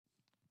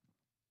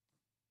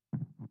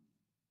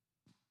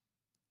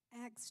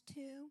Acts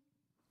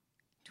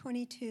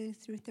 2:22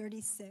 through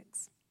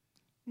 36.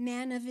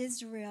 Man of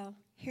Israel,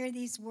 hear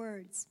these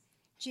words.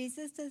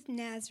 Jesus of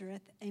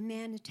Nazareth, a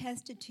man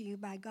attested to you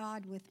by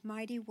God with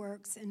mighty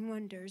works and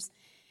wonders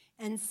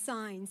and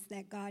signs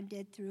that God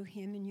did through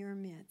him in your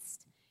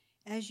midst.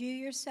 As you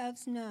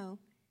yourselves know,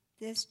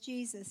 this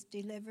Jesus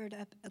delivered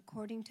up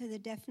according to the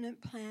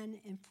definite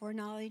plan and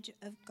foreknowledge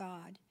of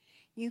God,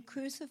 you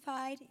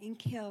crucified and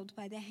killed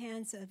by the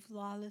hands of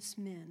lawless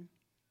men.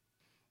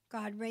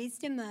 God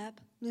raised him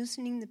up,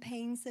 loosening the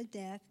pains of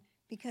death,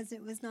 because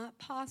it was not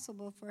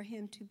possible for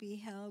him to be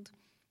held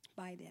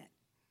by it.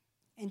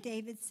 And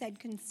David said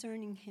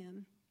concerning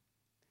him,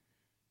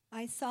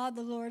 I saw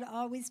the Lord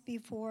always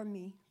before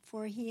me,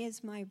 for he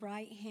is my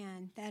right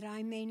hand, that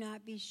I may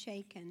not be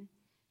shaken.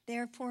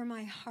 Therefore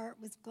my heart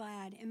was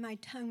glad, and my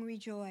tongue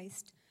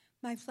rejoiced.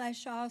 My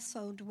flesh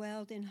also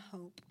dwelled in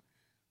hope.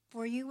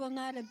 For you will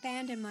not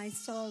abandon my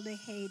soul to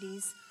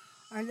Hades,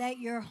 or let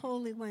your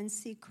Holy One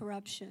see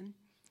corruption.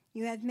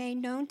 You have made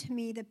known to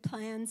me the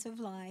plans of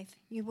life.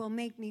 You will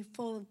make me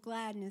full of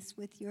gladness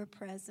with your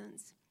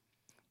presence.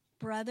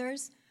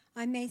 Brothers,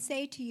 I may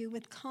say to you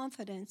with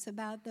confidence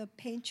about the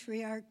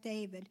patriarch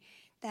David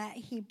that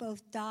he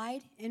both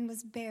died and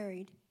was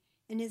buried,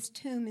 and his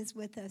tomb is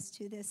with us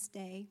to this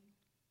day.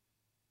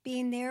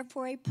 Being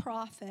therefore a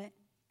prophet,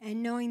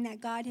 and knowing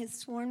that God has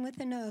sworn with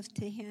an oath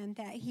to him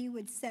that he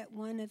would set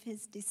one of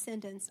his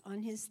descendants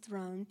on his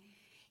throne,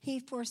 he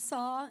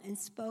foresaw and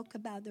spoke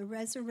about the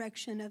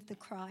resurrection of the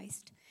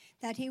Christ,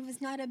 that he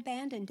was not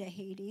abandoned to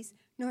Hades,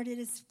 nor did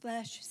his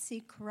flesh see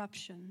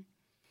corruption.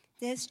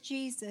 This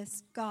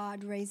Jesus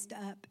God raised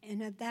up,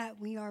 and of that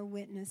we are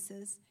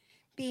witnesses,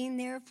 being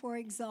therefore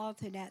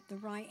exalted at the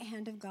right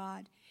hand of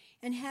God,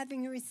 and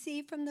having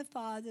received from the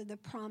Father the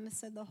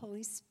promise of the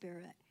Holy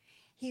Spirit,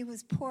 he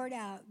was poured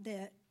out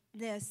that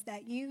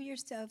you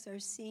yourselves are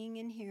seeing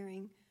and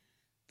hearing.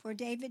 For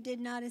David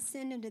did not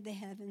ascend into the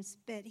heavens,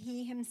 but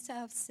he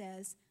himself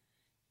says,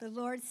 the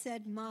Lord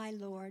said, my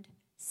Lord,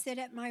 sit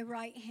at my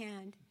right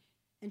hand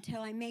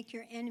until I make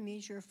your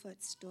enemies your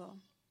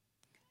footstool.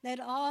 Let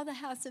all the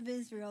house of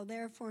Israel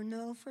therefore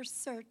know for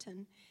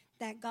certain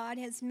that God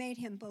has made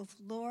him both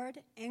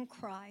Lord and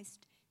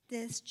Christ,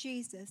 this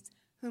Jesus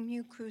whom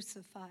you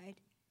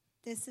crucified.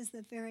 This is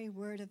the very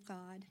word of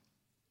God.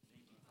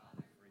 Thank you,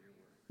 Father, for your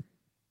word.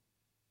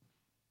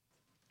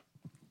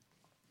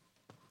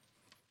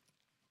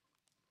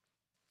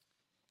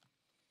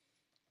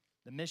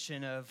 The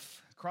mission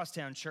of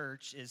Crosstown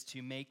Church is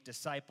to make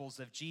disciples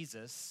of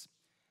Jesus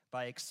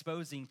by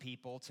exposing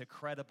people to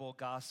credible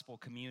gospel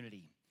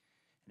community.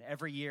 And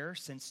every year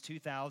since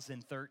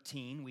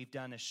 2013, we've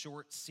done a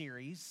short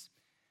series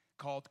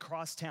called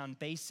Crosstown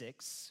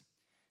Basics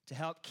to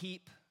help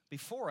keep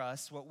before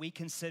us what we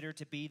consider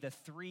to be the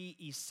three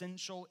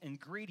essential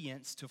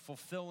ingredients to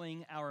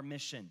fulfilling our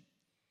mission.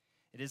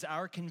 It is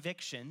our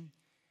conviction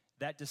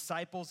that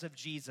disciples of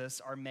Jesus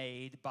are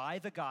made by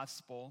the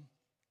gospel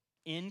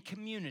in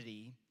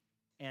community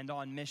and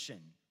on mission.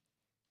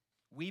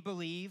 We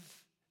believe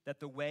that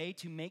the way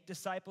to make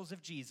disciples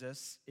of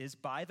Jesus is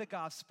by the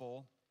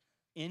gospel,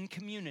 in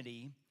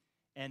community,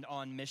 and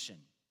on mission.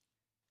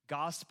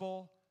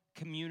 Gospel,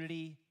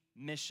 community,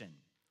 mission.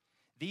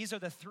 These are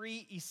the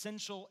three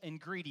essential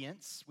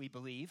ingredients, we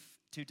believe,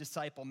 to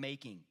disciple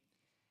making.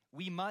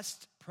 We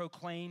must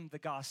proclaim the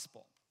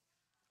gospel,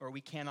 or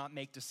we cannot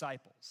make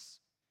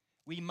disciples.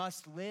 We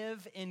must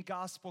live in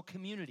gospel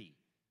community,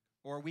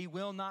 or we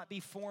will not be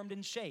formed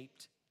and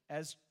shaped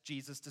as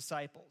Jesus'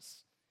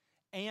 disciples.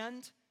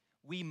 And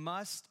we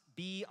must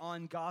be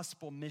on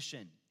gospel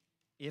mission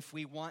if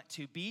we want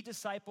to be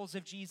disciples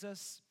of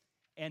Jesus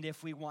and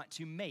if we want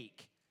to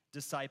make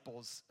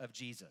disciples of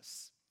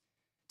Jesus.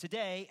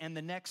 Today and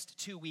the next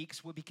 2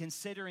 weeks, we'll be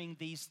considering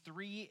these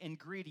three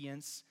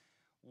ingredients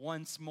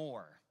once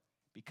more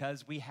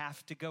because we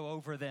have to go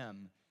over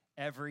them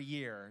every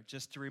year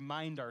just to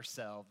remind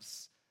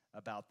ourselves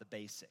about the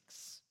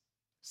basics.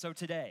 So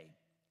today,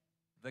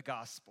 the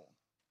gospel.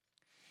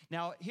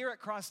 Now, here at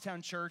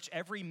Crosstown Church,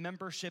 every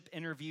membership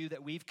interview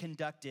that we've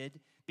conducted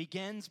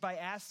begins by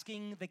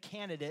asking the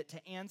candidate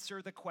to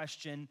answer the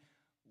question,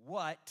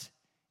 what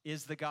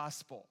is the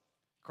gospel?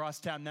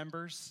 Crosstown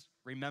members,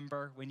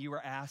 remember when you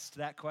were asked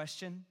that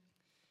question?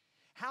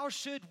 How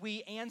should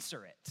we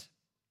answer it?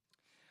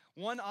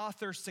 One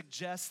author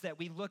suggests that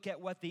we look at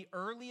what the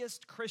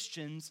earliest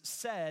Christians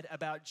said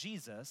about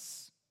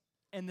Jesus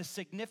and the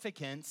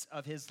significance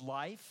of his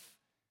life,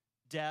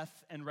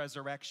 death, and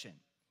resurrection.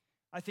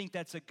 I think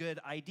that's a good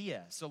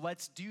idea, so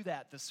let's do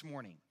that this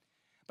morning.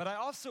 But I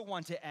also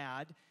want to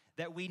add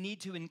that we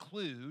need to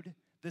include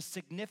the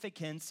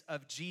significance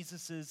of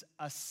Jesus'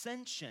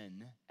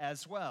 ascension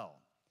as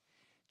well.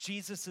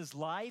 Jesus'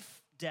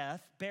 life,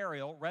 death,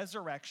 burial,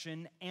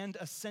 resurrection, and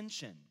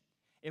ascension.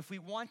 If we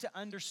want to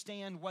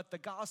understand what the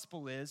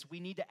gospel is,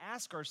 we need to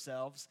ask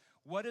ourselves,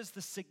 what is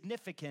the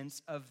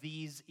significance of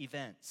these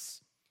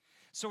events?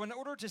 So in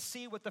order to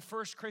see what the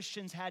first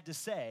Christians had to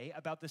say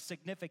about the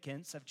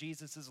significance of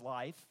Jesus'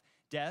 life,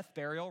 death,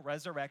 burial,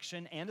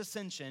 resurrection, and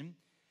ascension,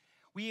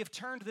 We have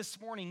turned this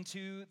morning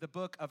to the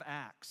book of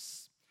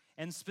Acts.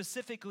 And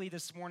specifically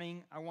this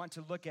morning, I want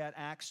to look at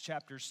Acts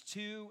chapters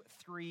 2,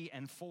 3,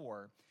 and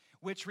 4,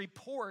 which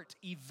report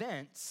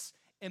events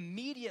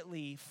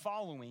immediately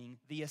following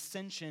the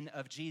ascension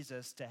of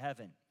Jesus to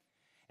heaven.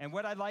 And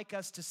what I'd like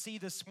us to see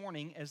this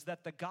morning is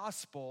that the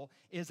gospel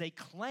is a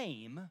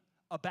claim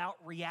about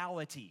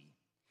reality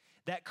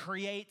that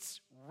creates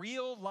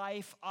real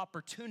life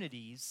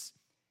opportunities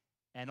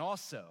and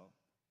also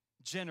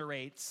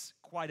generates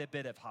quite a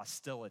bit of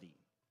hostility.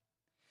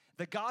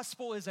 The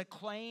gospel is a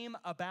claim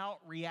about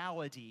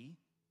reality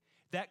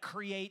that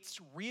creates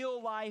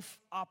real life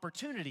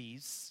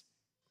opportunities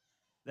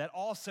that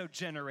also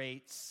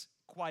generates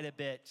quite a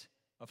bit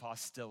of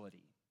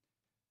hostility.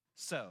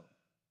 So,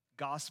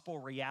 gospel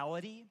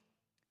reality,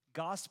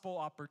 gospel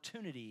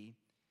opportunity,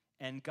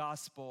 and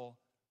gospel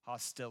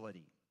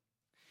hostility.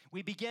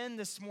 We begin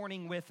this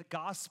morning with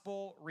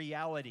gospel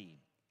reality,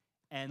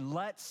 and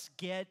let's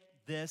get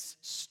this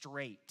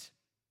straight.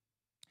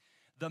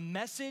 The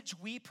message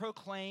we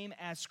proclaim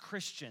as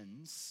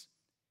Christians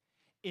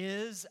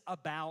is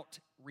about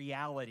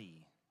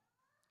reality.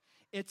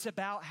 It's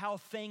about how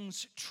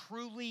things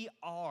truly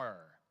are,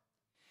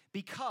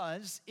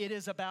 because it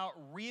is about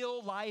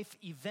real life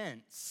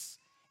events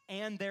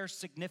and their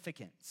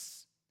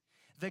significance.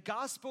 The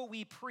gospel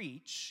we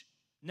preach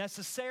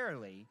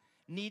necessarily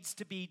needs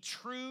to be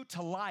true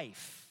to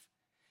life,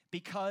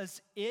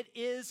 because it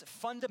is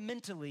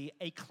fundamentally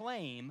a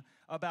claim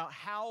about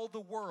how the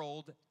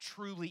world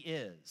truly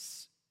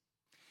is.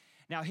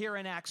 Now, here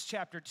in Acts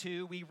chapter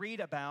 2, we read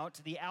about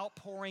the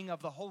outpouring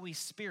of the Holy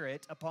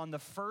Spirit upon the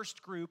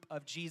first group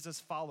of Jesus'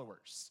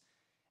 followers.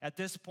 At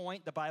this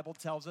point, the Bible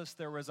tells us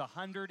there was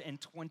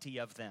 120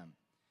 of them,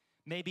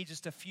 maybe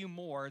just a few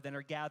more than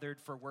are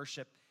gathered for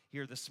worship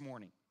here this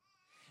morning.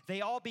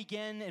 They all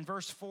begin in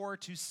verse 4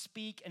 to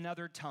speak in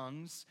other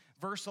tongues.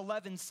 Verse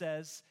 11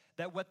 says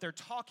that what they're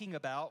talking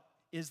about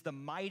is the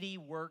mighty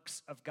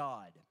works of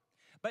God.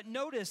 But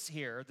notice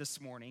here this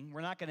morning,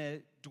 we're not going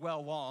to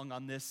dwell long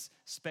on this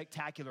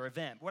spectacular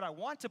event. What I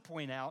want to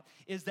point out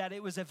is that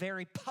it was a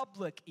very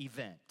public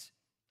event.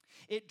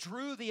 It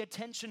drew the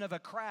attention of a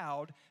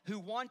crowd who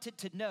wanted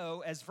to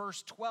know, as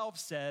verse 12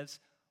 says,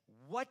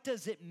 what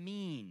does it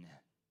mean?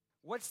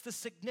 What's the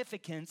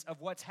significance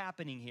of what's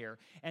happening here?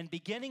 And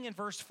beginning in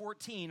verse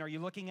 14, are you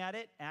looking at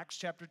it? Acts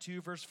chapter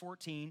 2, verse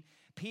 14,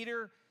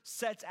 Peter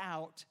sets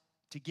out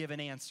to give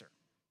an answer.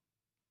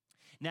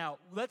 Now,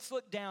 let's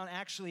look down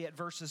actually at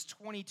verses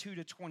 22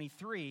 to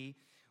 23,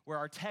 where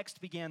our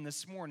text began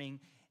this morning,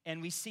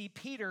 and we see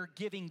Peter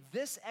giving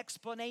this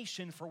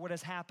explanation for what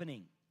is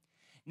happening.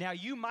 Now,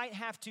 you might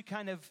have to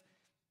kind of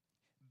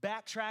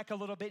backtrack a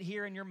little bit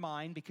here in your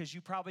mind, because you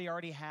probably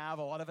already have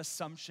a lot of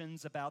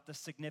assumptions about the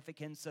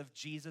significance of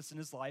Jesus and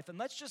his life. And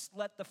let's just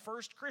let the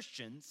first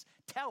Christians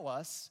tell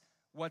us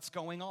what's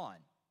going on.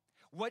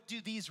 What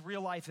do these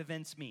real life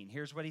events mean?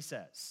 Here's what he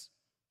says.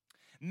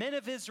 Men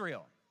of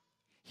Israel,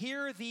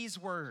 hear these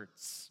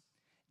words.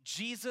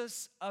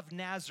 Jesus of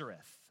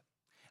Nazareth,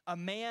 a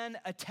man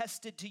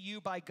attested to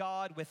you by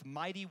God with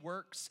mighty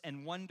works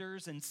and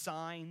wonders and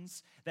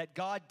signs that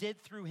God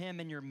did through him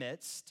in your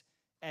midst,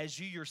 as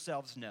you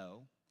yourselves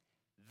know,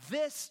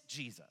 this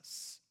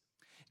Jesus,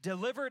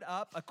 delivered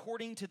up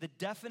according to the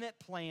definite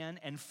plan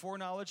and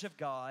foreknowledge of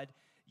God,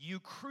 you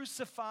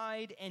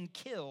crucified and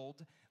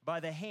killed by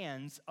the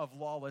hands of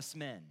lawless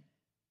men.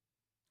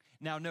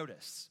 Now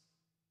notice,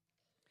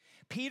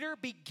 Peter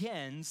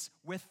begins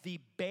with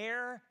the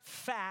bare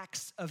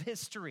facts of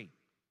history.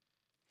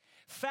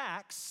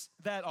 Facts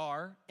that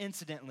are,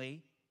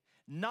 incidentally,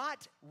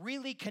 not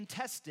really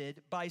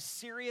contested by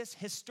serious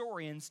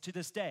historians to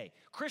this day,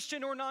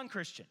 Christian or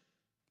non-Christian.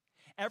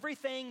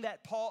 Everything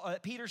that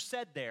Peter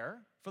said there,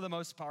 for the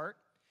most part,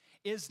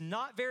 is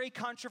not very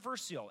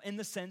controversial in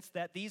the sense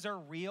that these are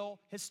real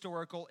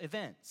historical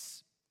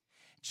events.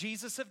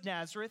 Jesus of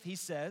Nazareth, he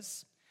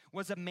says,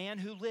 was a man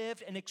who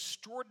lived an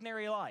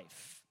extraordinary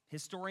life.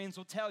 Historians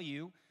will tell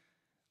you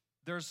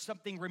there's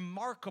something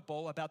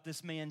remarkable about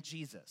this man,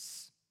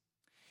 Jesus.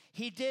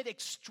 He did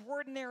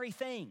extraordinary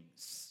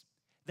things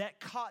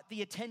that caught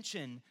the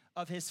attention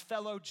of his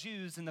fellow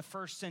Jews in the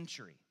first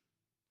century.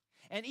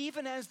 And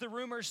even as the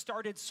rumors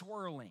started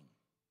swirling,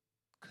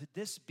 could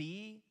this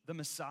be the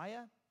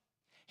Messiah?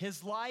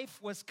 His life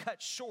was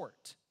cut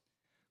short,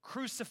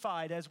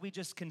 crucified, as we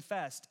just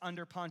confessed,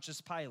 under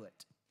Pontius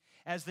Pilate,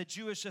 as the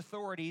Jewish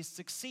authorities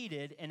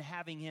succeeded in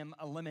having him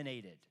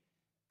eliminated.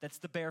 That's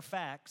the bare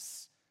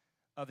facts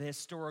of the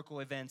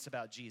historical events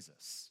about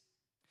Jesus.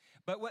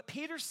 But what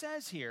Peter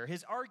says here,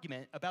 his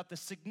argument about the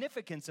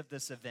significance of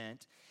this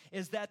event,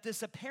 is that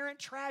this apparent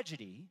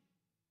tragedy,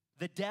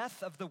 the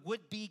death of the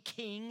would-be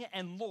king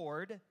and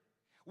Lord,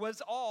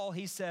 was all,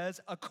 he says,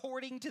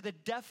 according to the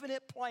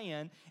definite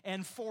plan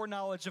and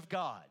foreknowledge of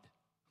God.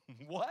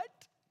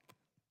 What?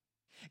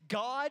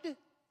 God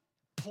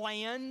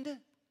planned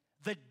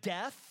the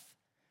death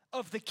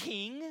of the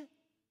king?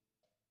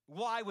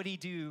 Why would he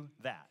do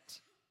that?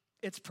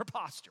 It's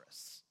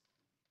preposterous.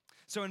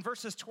 So in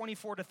verses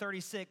 24 to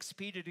 36,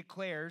 Peter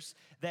declares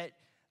that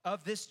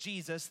of this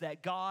Jesus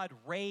that God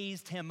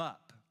raised him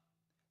up,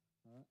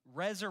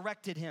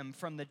 resurrected him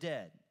from the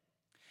dead.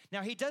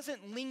 Now, he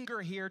doesn't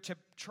linger here to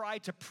try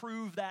to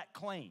prove that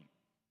claim.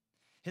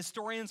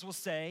 Historians will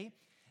say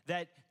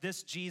that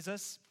this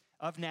Jesus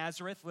of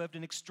Nazareth lived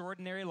an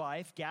extraordinary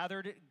life,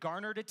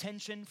 garnered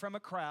attention from a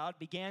crowd,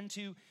 began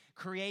to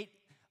create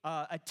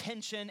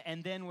attention,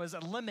 and then was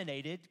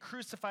eliminated,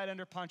 crucified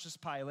under Pontius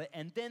Pilate,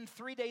 and then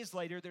 3 days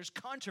later, there's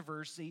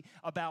controversy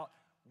about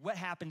what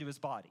happened to his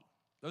body.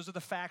 Those are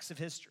the facts of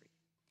history.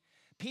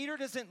 Peter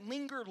doesn't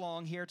linger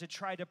long here to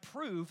try to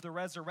prove the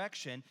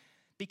resurrection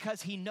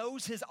because he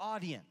knows his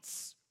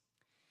audience.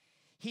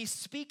 He's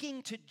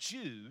speaking to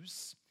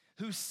Jews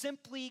who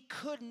simply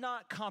could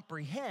not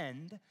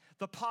comprehend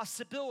the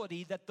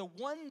possibility that the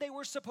one they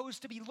were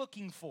supposed to be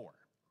looking for,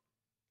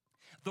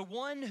 the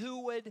one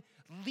who would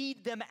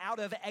lead them out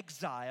of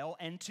exile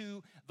and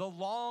to the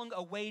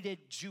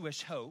long-awaited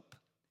Jewish hope,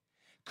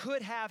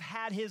 could have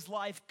had his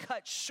life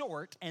cut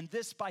short, and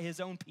this by his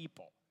own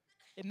people.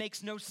 It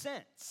makes no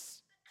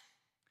sense.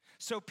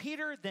 So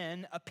Peter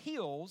then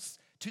appeals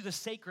to the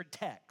sacred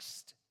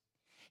text.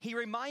 He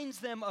reminds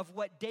them of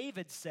what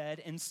David said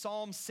in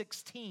Psalm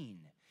 16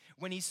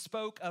 when he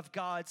spoke of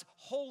God's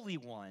Holy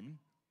One,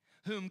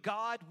 whom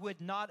God would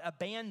not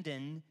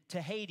abandon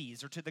to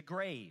Hades or to the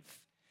grave.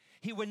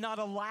 He would not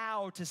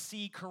allow to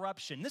see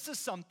corruption. This is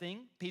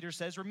something, Peter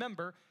says,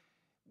 remember,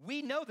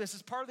 we know this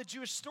is part of the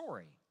Jewish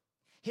story.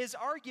 His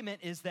argument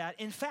is that,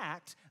 in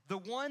fact, the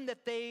one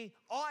that they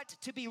ought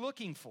to be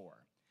looking for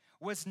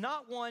was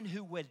not one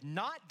who would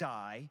not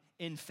die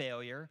in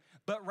failure,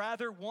 but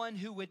rather one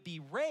who would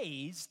be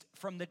raised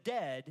from the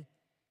dead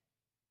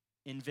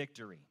in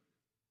victory.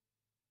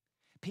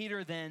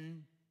 Peter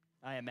then,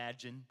 I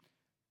imagine,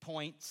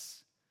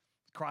 points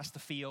across the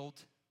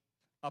field,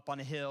 up on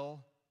a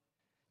hill,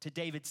 to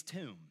David's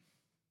tomb.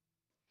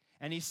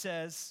 And he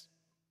says,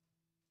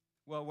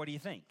 well, what do you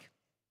think?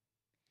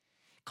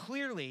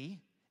 Clearly,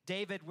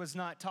 David was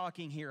not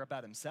talking here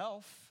about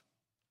himself.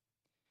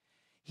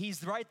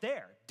 He's right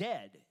there,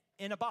 dead,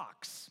 in a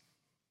box.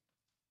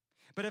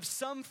 But of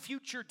some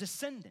future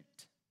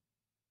descendant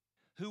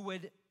who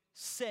would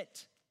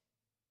sit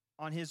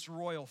on his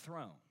royal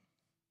throne.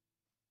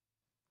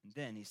 And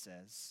then he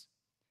says,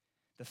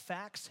 the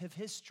facts of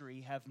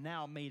history have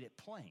now made it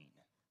plain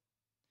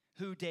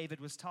who David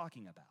was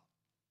talking about.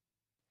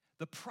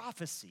 The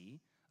prophecy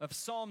of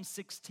Psalm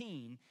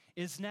 16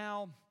 is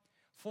now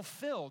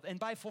fulfilled. And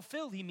by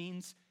fulfilled, he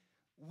means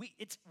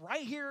it's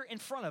right here in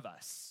front of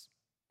us.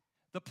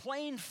 The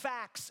plain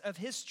facts of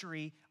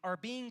history are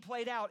being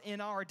played out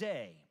in our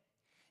day.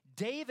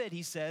 David,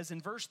 he says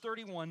in verse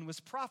 31, was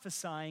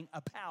prophesying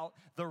about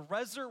the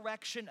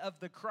resurrection of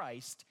the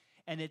Christ,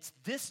 and it's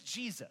this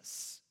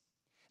Jesus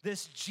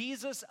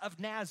of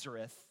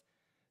Nazareth,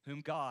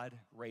 whom God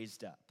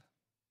raised up.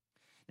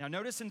 Now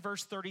notice in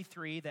verse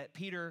 33 that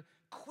Peter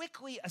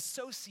quickly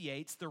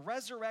associates the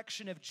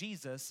resurrection of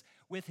Jesus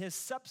with his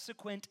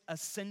subsequent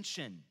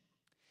ascension.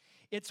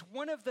 It's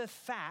one of the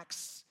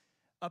facts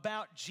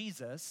about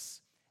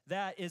Jesus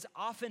that is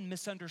often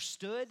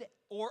misunderstood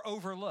or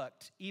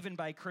overlooked, even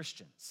by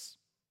Christians.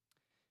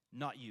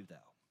 Not you, though,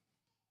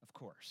 of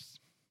course.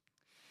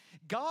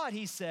 God,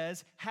 he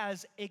says,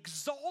 has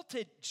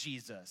exalted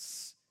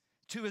Jesus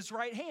to his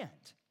right hand.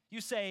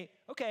 You say,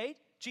 okay,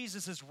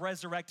 Jesus is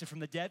resurrected from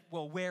the dead.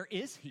 Well, where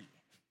is he?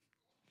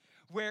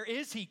 Where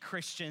is he,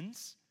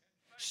 Christians?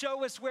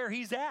 Show us where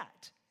he's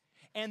at.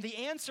 And the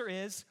answer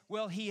is,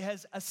 well, he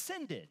has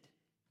ascended.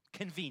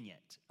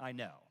 Convenient, I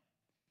know.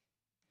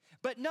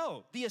 But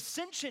no, the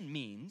ascension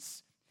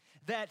means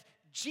that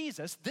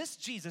Jesus,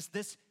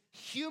 this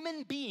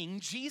human being,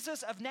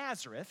 Jesus of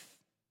Nazareth,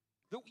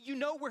 you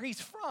know where he's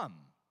from.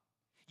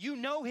 You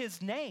know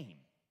his name.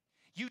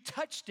 You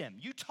touched him.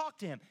 You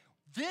talked to him.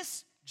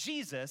 This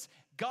Jesus,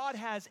 God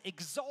has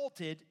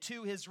exalted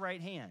to his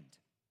right hand.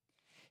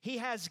 He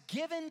has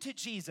given to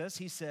Jesus,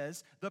 he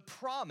says, the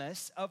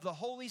promise of the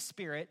Holy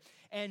Spirit,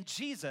 and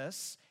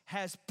Jesus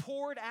has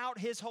poured out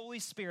his Holy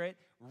Spirit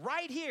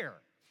right here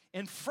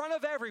in front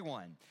of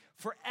everyone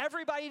for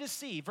everybody to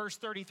see, verse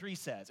 33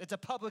 says. It's a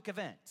public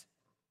event.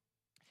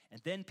 And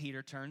then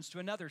Peter turns to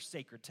another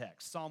sacred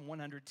text, Psalm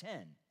 110,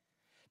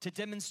 to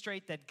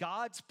demonstrate that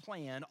God's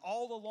plan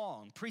all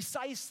along,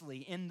 precisely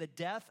in the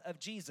death of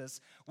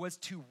Jesus, was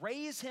to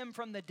raise him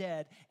from the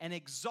dead and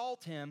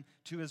exalt him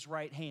to his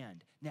right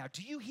hand. Now,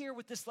 do you hear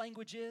what this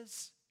language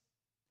is?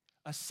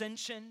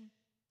 Ascension,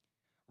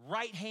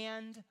 right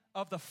hand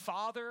of the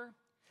Father.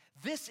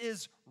 This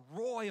is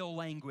royal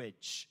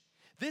language.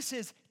 This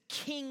is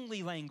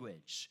kingly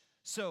language.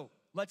 So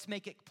let's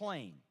make it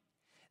plain.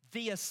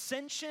 The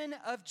ascension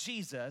of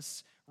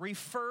Jesus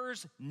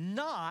refers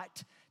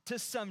not to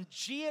some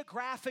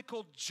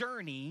geographical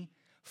journey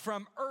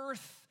from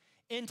earth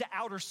into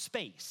outer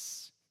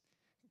space.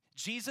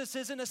 Jesus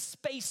isn't a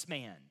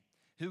spaceman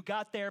who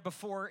got there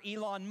before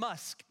Elon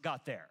Musk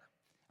got there.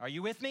 Are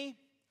you with me?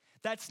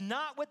 That's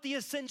not what the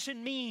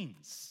ascension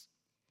means.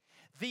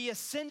 The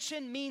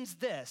ascension means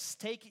this.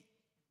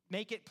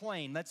 Make it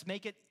plain. Let's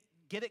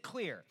get it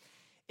clear.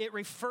 it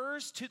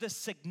refers to the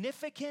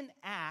significant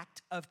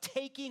act of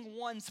taking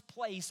one's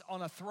place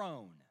on a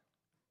throne.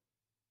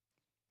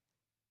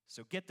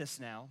 So get this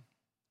now.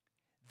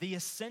 The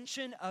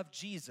ascension of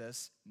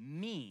Jesus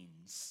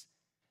means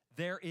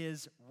there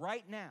is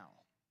right now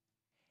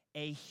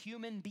a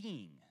human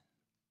being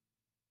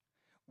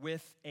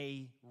with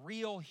a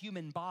real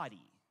human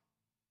body,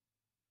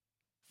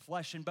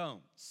 flesh and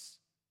bones,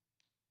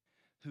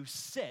 who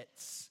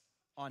sits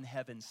on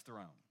heaven's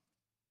throne.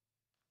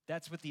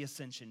 That's what the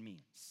ascension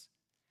means.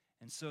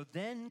 And so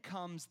then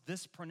comes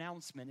this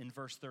pronouncement in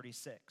verse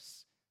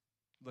 36.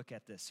 Look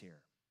at this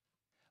here.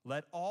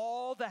 Let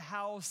all the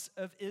house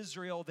of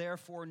Israel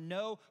therefore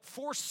know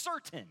for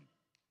certain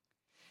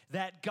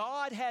that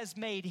God has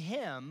made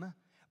him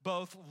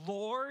both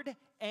Lord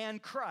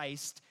and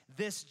Christ,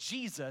 this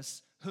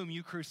Jesus whom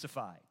you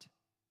crucified.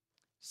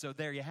 So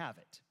there you have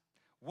it.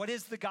 What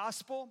is the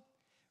gospel?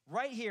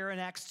 Right here in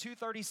Acts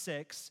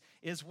 2:36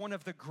 is one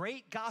of the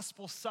great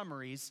gospel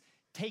summaries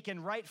taken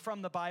right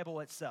from the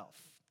Bible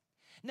itself.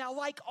 Now,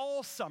 like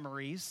all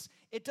summaries,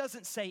 it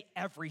doesn't say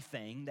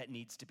everything that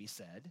needs to be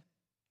said.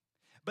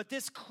 But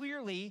this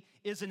clearly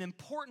is an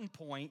important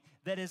point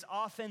that is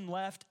often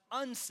left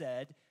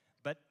unsaid,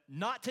 but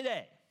not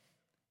today.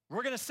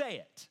 We're going to say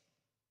it.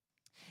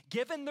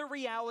 Given the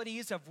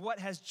realities of what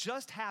has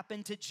just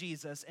happened to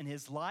Jesus in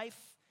his life,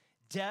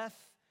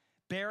 death,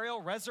 burial,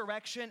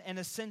 resurrection, and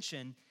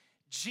ascension,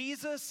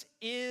 Jesus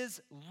is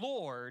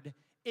Lord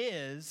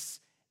is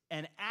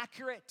an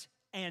accurate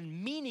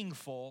and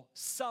meaningful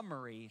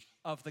summary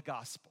of the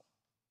gospel.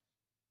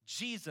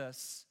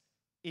 Jesus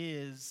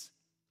is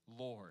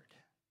Lord.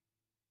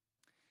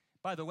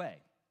 By the way,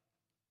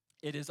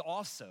 it is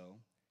also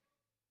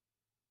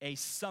a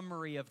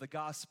summary of the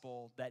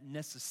gospel that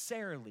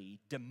necessarily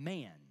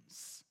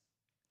demands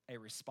a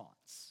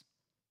response.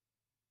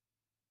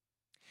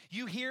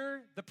 You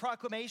hear the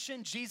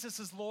proclamation, Jesus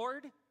is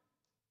Lord.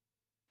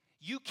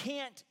 You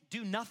can't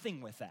do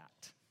nothing with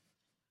that.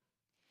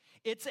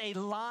 It's a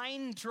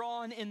line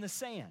drawn in the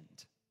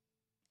sand.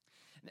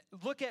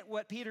 Look at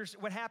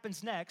what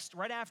happens next,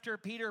 right after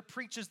Peter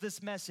preaches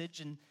this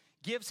message and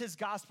gives his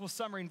gospel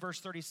summary in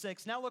verse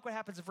 36. Now look what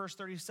happens in verse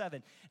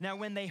 37. Now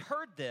when they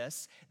heard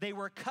this, they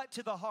were cut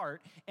to the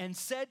heart and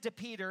said to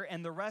Peter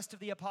and the rest of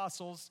the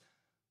apostles,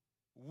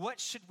 "What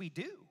should we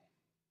do?"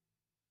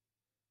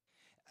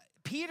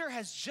 Peter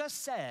has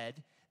just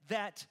said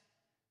that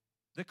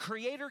the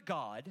Creator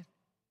God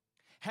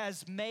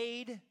has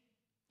made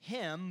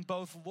him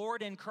both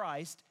Lord and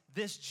Christ,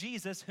 this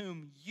Jesus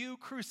whom you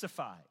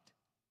crucified.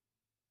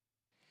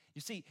 You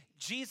see,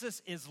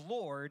 Jesus is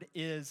Lord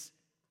is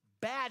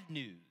bad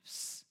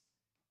news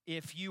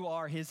if you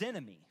are his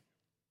enemy.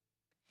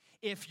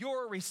 If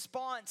your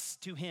response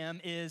to him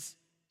is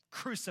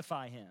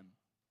crucify him,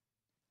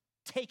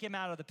 take him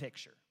out of the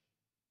picture.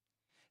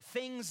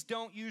 Things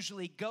don't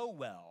usually go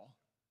well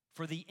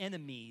for the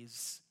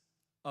enemies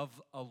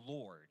of a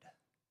Lord.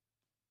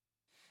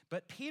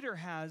 But Peter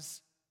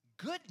has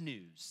good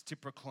news to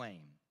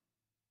proclaim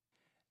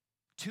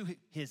to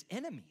his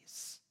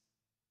enemies.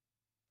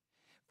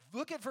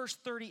 Look at verse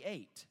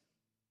 38.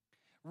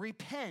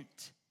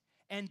 Repent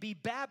and be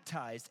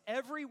baptized,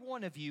 every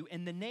one of you,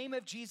 in the name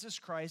of Jesus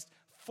Christ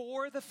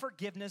for the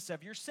forgiveness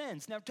of your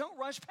sins. Now, don't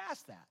rush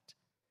past that.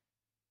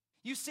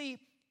 You see,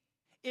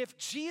 if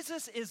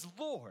Jesus is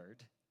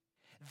Lord,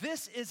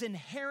 this is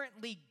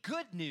inherently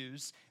good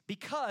news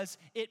because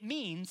it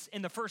means,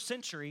 in the first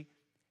century,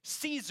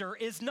 Caesar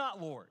is not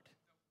Lord.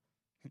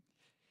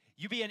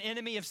 You be an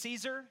enemy of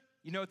Caesar,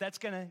 you know what that's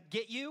going to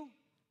get you?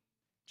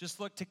 Just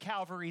look to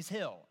Calvary's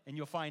Hill and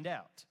you'll find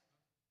out.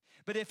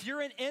 But if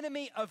you're an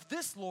enemy of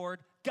this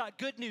Lord, got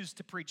good news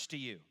to preach to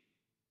you.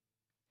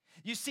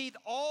 You see,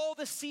 all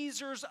the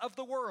Caesars of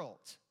the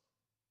world,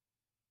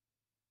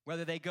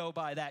 whether they go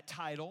by that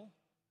title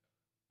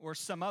or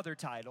some other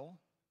title,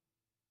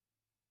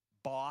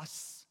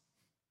 boss,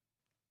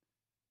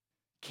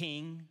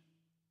 king,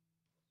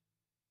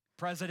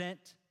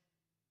 president,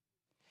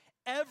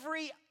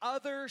 every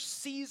other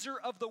Caesar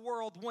of the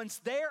world, once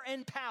they're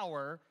in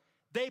power,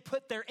 they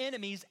put their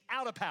enemies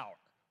out of power,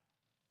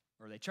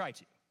 or they try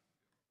to.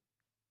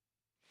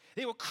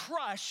 They will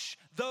crush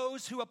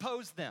those who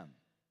oppose them.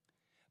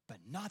 But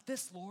not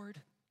this Lord.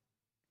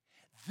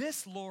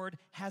 This Lord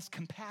has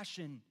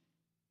compassion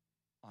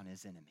on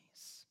his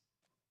enemies.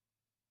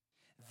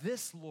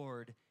 This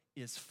Lord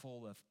is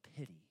full of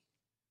pity,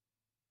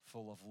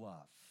 full of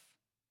love,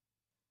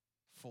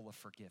 full of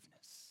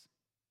forgiveness.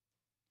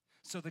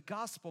 So the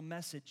gospel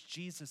message,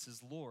 Jesus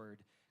is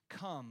Lord,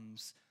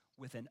 comes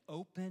with an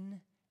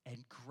open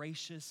and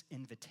gracious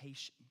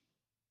invitation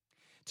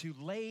to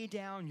lay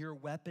down your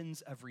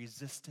weapons of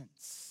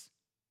resistance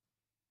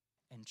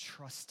and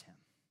trust him.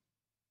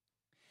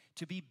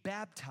 To be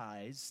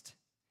baptized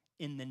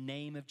in the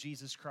name of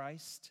Jesus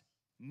Christ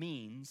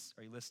means,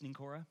 are you listening,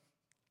 Cora?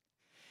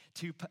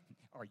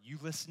 Are you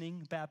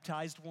listening,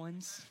 baptized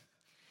ones?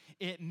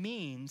 It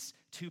means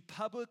to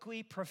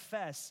publicly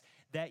profess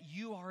that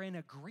you are in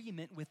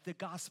agreement with the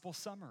gospel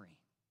summary.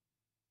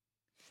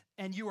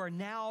 And you are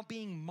now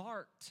being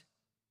marked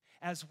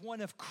as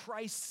one of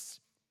Christ's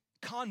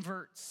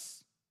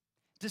converts,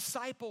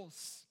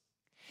 disciples.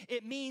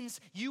 It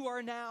means you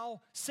are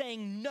now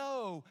saying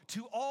no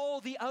to all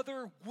the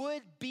other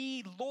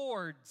would-be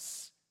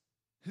lords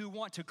who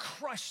want to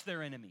crush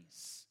their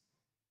enemies.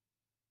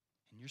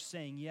 And you're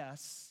saying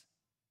yes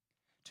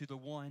to the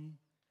one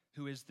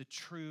who is the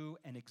true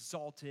and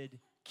exalted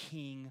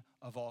King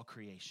of all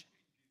creation.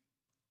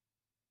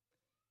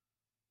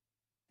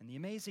 And the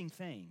amazing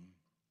thing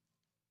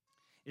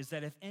is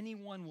that if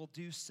anyone will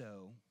do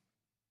so,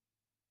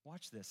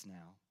 watch this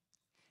now,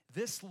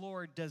 this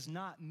Lord does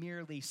not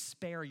merely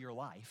spare your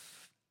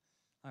life.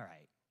 All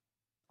right,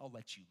 I'll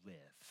let you live.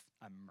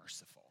 I'm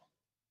merciful.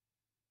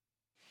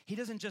 He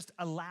doesn't just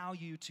allow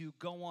you to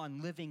go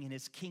on living in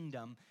his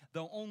kingdom,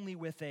 though only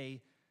with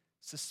a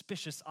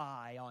suspicious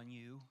eye on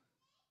you.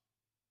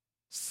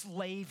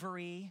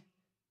 Slavery,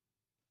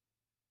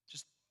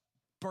 just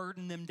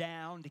burden them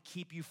down to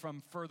keep you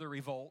from further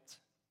revolt.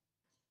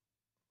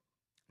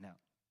 No,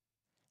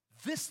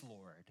 this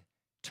Lord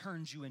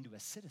turns you into a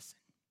citizen.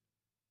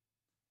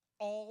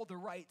 All the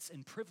rights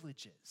and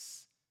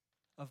privileges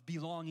of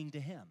belonging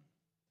to him.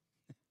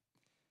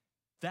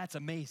 That's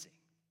amazing.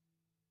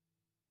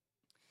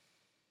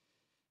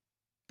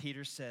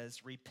 Peter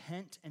says,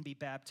 repent and be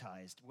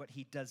baptized. What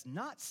he does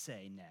not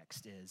say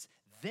next is,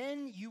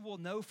 then you will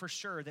know for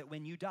sure that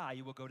when you die,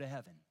 you will go to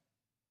heaven.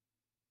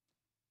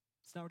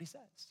 That's not what he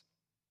says.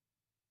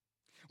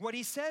 What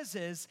he says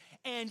is,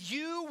 and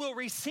you will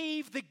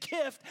receive the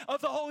gift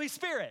of the Holy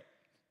Spirit.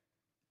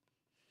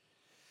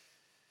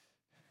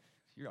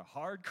 You're a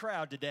hard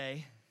crowd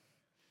today.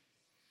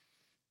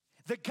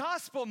 The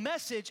gospel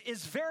message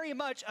is very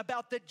much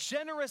about the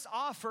generous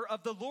offer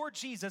of the Lord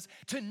Jesus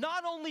to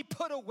not only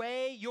put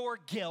away your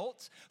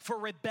guilt for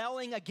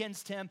rebelling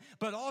against him,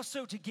 but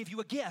also to give you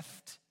a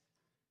gift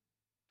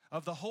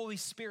of the Holy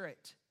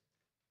Spirit,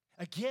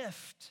 a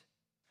gift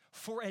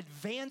for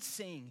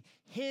advancing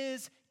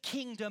his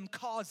kingdom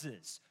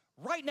causes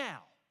right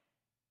now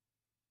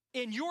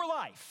in your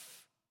life.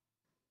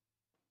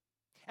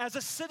 As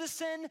a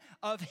citizen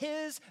of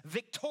his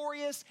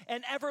victorious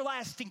and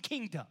everlasting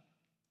kingdom.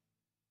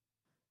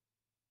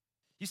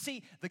 You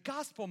see, the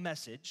gospel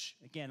message,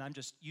 again, I'm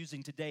just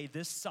using today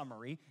this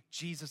summary,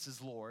 Jesus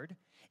is Lord,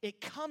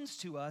 it comes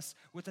to us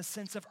with a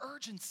sense of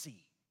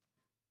urgency,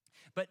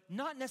 but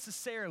not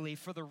necessarily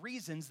for the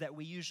reasons that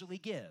we usually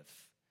give.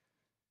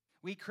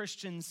 We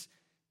Christians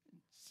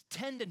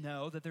tend to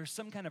know that there's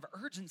some kind of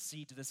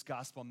urgency to this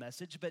gospel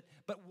message, but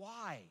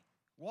why?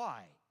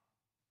 Why?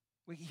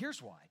 Well,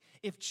 here's why.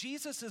 If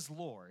Jesus is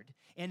Lord,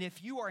 and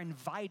if you are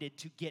invited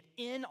to get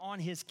in on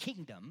his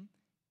kingdom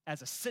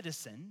as a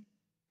citizen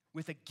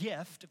with a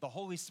gift of the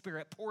Holy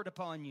Spirit poured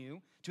upon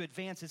you to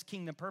advance his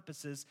kingdom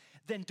purposes,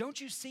 then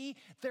don't you see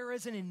there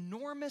is an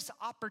enormous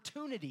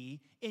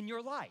opportunity in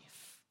your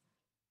life?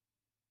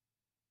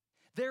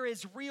 There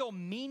is real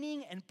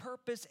meaning and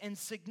purpose and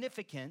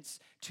significance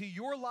to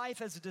your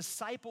life as a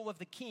disciple of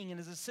the King and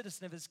as a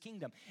citizen of his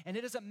kingdom. And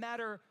it doesn't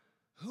matter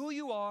who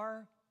you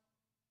are.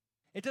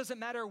 It doesn't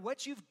matter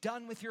what you've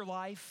done with your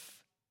life.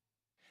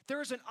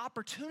 There is an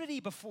opportunity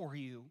before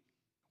you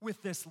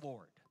with this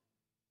Lord.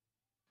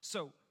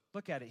 So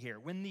look at it here.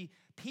 When the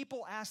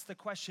people ask the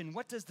question,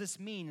 what does this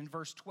mean in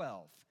verse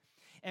 12?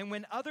 And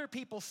when other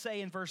people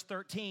say in verse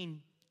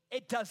 13,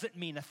 it doesn't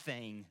mean a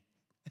thing.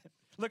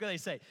 Look what they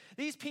say.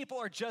 These people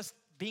are just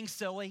being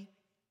silly.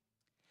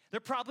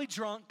 They're probably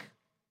drunk.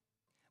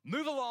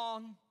 Move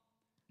along.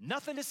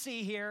 Nothing to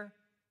see here.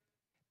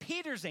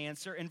 Peter's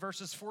answer in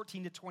verses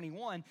 14 to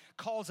 21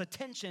 calls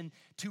attention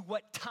to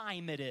what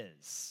time it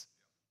is.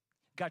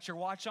 Got your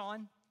watch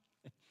on?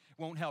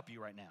 Won't help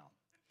you right now.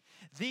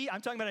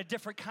 I'm talking about a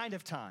different kind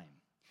of time.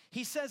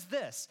 He says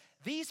this,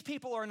 these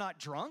people are not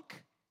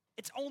drunk.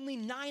 It's only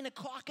 9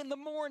 o'clock in the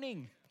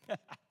morning.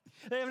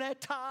 They haven't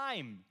had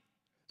time.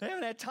 They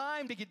haven't had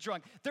time to get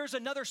drunk. There's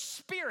another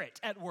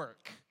spirit at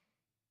work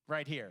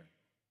right here.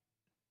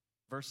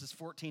 Verses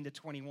 14 to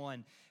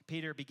 21,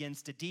 Peter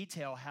begins to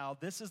detail how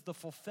this is the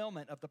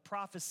fulfillment of the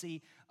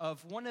prophecy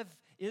of one of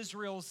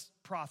Israel's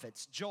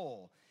prophets,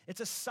 Joel. It's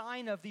a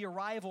sign of the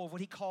arrival of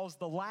what he calls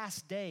the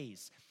last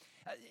days.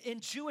 In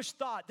Jewish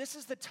thought, this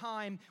is the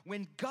time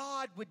when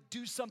God would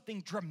do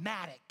something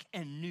dramatic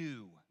and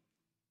new.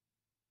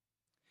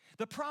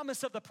 The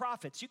promise of the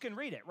prophets, you can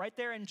read it right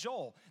there in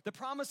Joel. The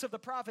promise of the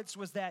prophets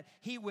was that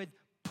he would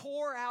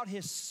pour out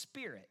his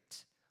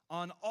spirit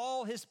on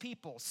all his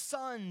people,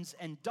 sons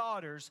and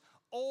daughters,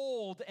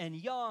 old and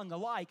young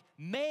alike,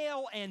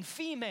 male and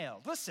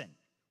female. Listen,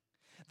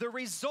 the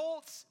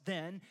results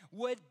then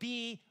would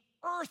be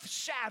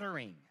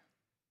earth-shattering,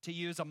 to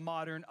use a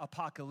modern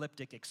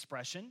apocalyptic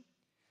expression,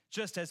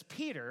 just as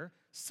Peter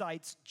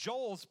cites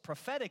Joel's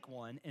prophetic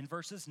one in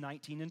verses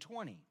 19 and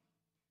 20.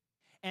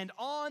 And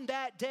on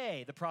that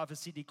day, the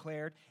prophecy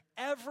declared,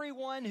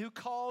 everyone who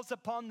calls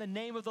upon the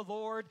name of the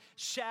Lord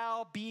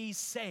shall be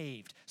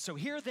saved. So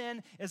here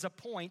then is a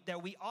point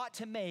that we ought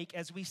to make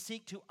as we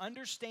seek to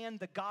understand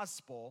the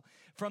gospel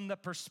from the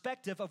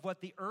perspective of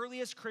what the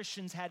earliest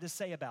Christians had to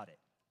say about it.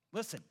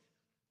 Listen,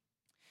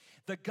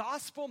 The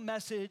gospel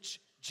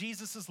message,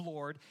 Jesus is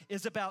Lord,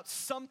 is about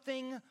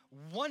something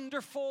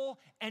wonderful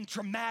and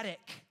dramatic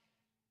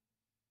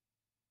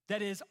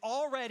that is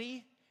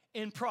already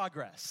in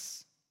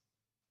progress.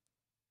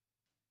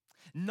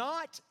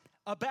 Not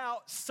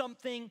about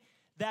something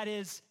that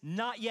is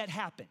not yet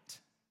happened.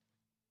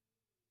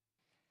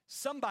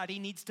 Somebody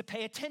needs to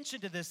pay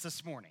attention to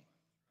this morning.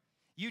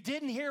 You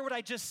didn't hear what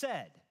I just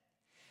said.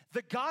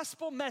 The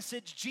gospel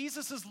message,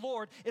 Jesus is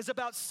Lord, is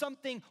about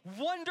something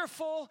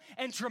wonderful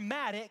and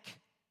dramatic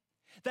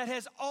that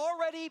has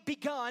already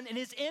begun and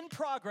is in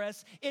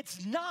progress.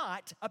 It's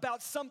not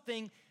about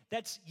something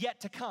that's yet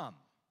to come.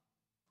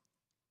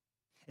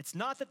 It's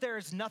not that there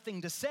is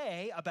nothing to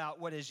say about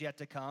what is yet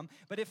to come,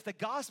 but if the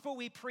gospel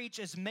we preach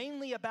is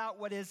mainly about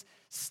what is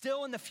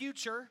still in the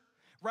future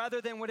rather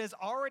than what has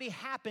already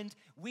happened,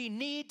 we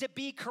need to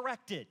be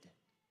corrected.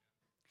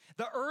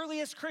 The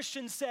earliest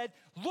Christians said,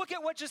 look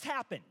at what just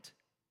happened.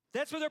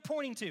 That's what they're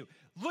pointing to.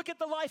 Look at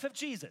the life of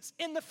Jesus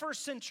in the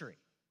first century,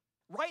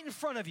 right in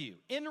front of you,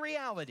 in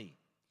reality.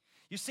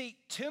 You see,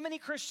 too many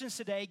Christians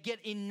today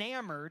get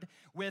enamored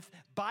with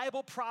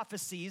Bible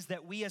prophecies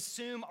that we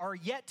assume are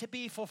yet to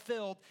be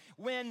fulfilled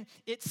when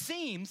it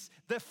seems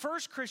the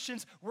first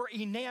Christians were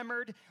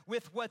enamored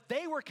with what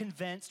they were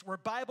convinced were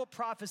Bible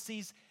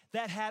prophecies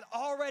that had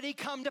already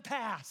come to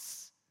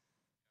pass.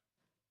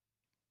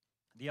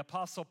 The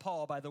Apostle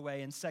Paul, by the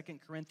way, in 2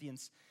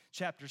 Corinthians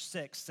chapter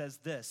 6 says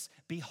this,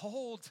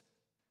 behold,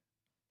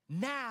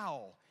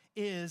 now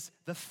is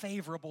the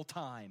favorable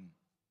time.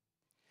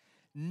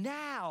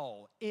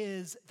 Now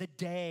is the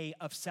day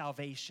of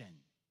salvation.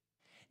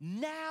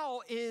 Now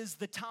is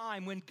the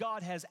time when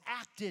God has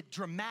acted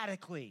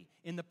dramatically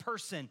in the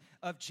person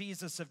of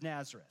Jesus of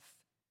Nazareth.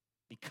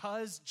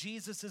 Because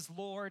Jesus is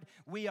Lord,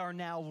 we are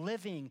now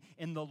living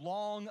in the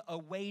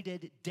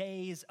long-awaited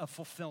days of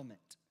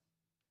fulfillment.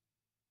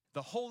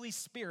 The Holy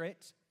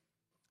Spirit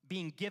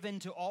being given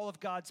to all of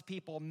God's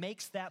people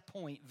makes that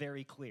point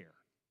very clear.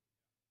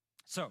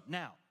 So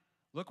now,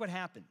 look what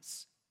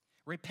happens.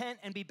 Repent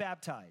and be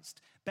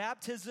baptized.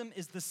 Baptism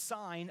is the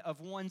sign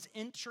of one's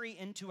entry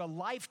into a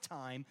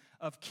lifetime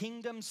of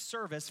kingdom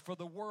service for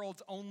the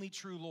world's only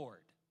true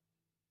Lord.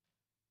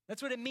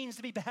 That's what it means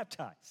to be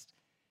baptized.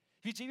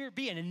 You're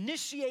being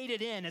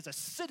initiated in as a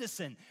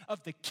citizen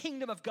of the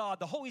kingdom of God,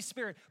 the Holy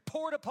Spirit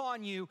poured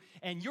upon you,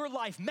 and your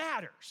life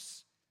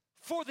matters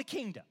for the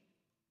kingdom.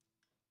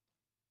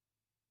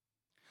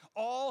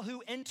 All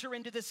who enter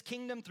into this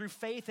kingdom through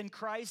faith in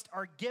Christ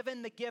are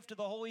given the gift of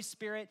the Holy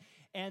Spirit,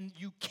 and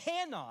you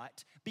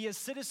cannot be a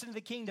citizen of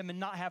the kingdom and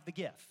not have the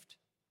gift.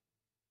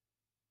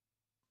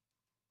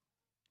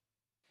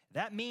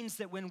 That means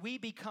that when we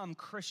become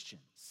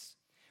Christians,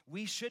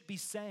 we should be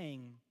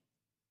saying,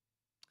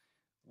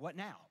 what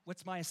now?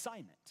 What's my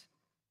assignment?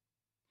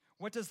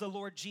 What does the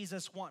Lord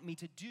Jesus want me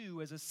to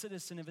do as a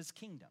citizen of his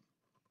kingdom?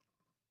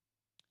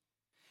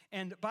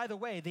 And by the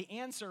way, the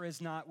answer is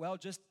not, well,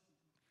 just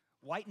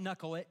white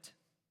knuckle it,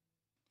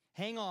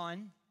 hang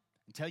on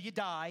until you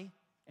die,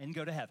 and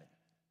go to heaven.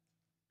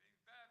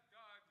 Big bad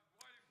God,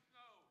 white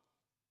snow.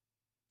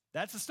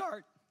 That's the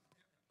start.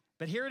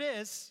 But here it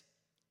is.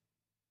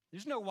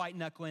 There's no white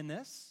knuckle in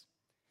this.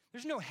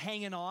 There's no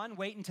hanging on,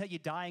 wait until you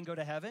die and go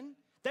to heaven.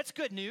 That's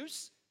good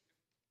news.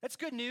 That's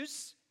good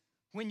news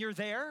when you're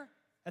there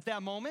at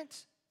that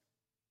moment.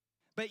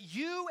 But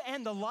you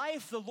and the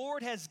life the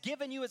Lord has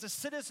given you as a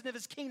citizen of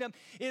his kingdom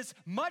is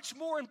much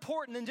more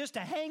important than just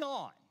to hang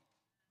on.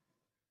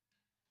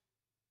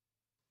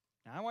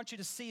 Now, I want you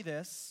to see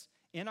this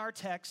in our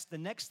text. The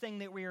next thing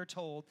that we are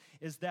told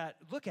is that,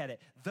 look at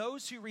it,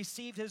 those who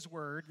received his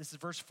word, this is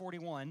verse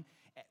 41,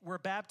 were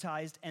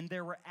baptized, and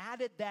there were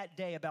added that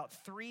day about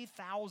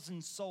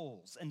 3,000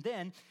 souls. And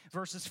then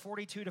verses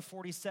 42 to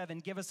 47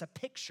 give us a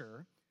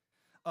picture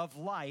of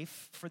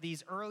life for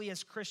these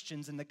earliest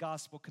Christians in the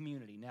gospel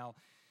community. Now,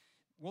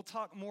 we'll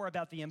talk more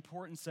about the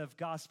importance of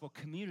gospel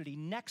community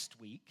next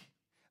week,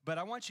 but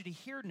I want you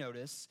to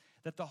notice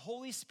that the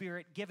Holy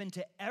Spirit given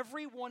to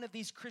every one of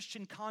these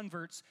Christian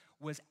converts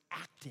was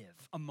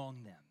active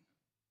among them.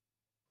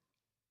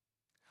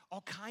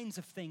 All kinds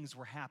of things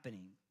were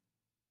happening.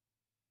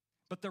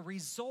 But the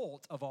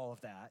result of all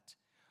of that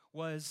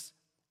was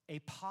a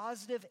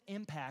positive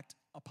impact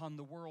upon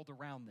the world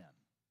around them.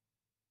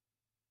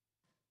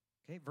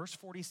 Okay, verse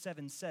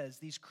 47 says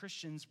these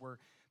Christians were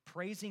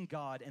praising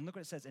God, and look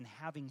what it says, and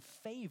having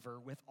favor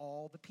with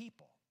all the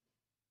people.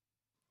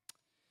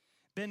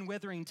 Ben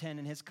Witherington,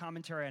 in his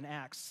commentary on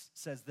Acts,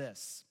 says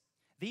this: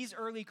 these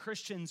early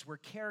Christians were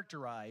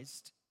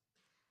characterized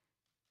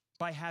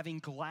by having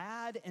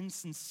glad and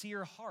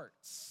sincere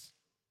hearts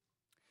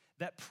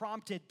that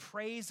prompted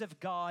praise of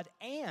God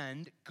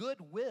and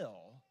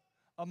goodwill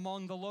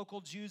among the local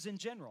Jews in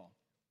general.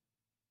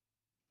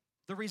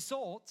 The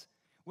result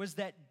was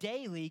that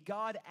daily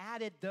God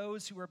added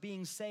those who were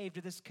being saved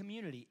to this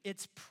community.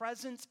 Its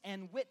presence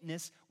and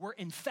witness were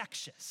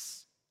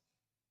infectious.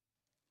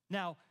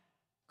 Now,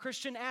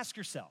 Christian, ask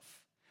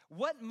yourself,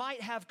 what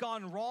might have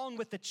gone wrong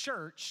with the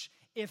church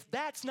if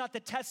that's not the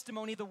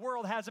testimony the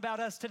world has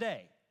about us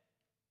today?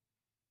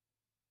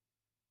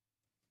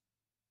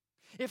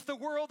 if the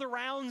world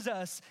around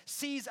us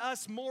sees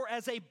us more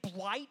as a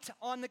blight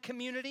on the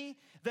community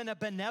than a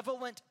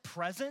benevolent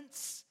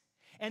presence,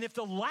 and if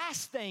the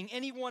last thing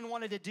anyone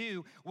wanted to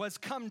do was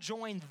come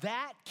join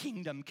that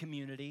kingdom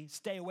community,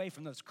 stay away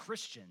from those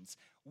Christians,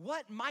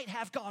 what might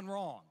have gone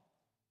wrong?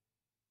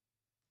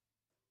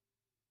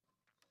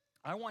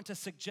 I want to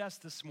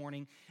suggest this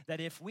morning that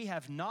if we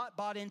have not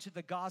bought into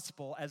the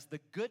gospel as the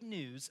good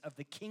news of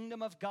the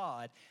kingdom of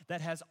God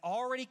that has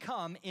already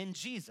come in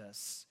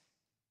Jesus,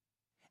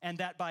 and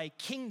that by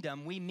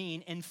kingdom we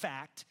mean, in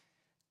fact,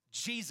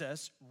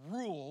 Jesus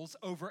rules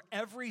over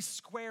every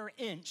square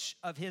inch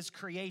of his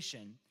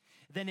creation,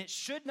 then it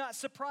should not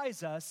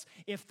surprise us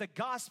if the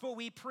gospel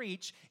we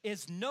preach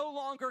is no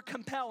longer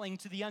compelling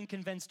to the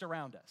unconvinced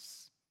around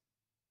us.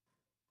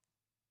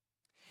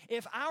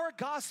 If our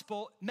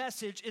gospel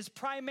message is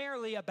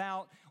primarily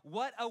about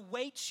what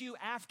awaits you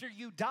after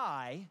you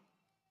die,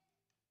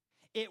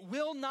 it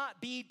will not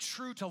be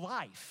true to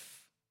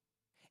life,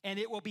 and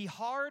it will be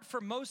hard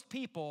for most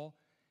people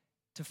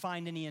to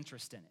find any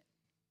interest in it.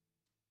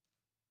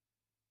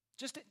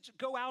 Just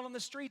go out on the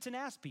streets and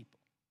ask people.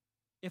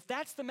 If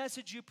that's the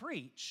message you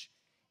preach,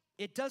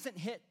 it doesn't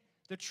hit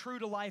the true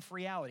to life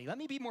reality. Let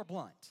me be more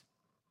blunt.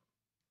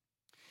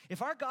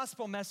 If our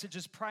gospel message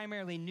is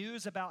primarily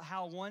news about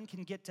how one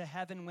can get to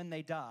heaven when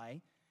they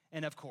die,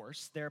 and of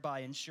course, thereby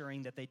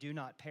ensuring that they do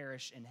not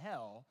perish in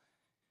hell,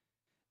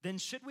 then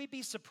should we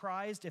be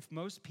surprised if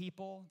most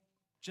people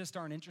just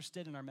aren't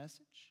interested in our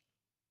message?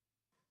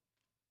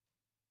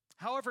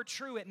 However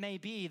true it may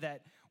be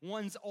that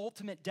one's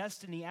ultimate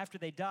destiny after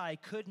they die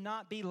could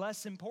not be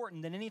less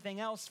important than anything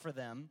else for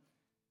them,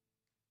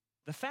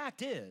 the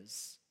fact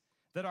is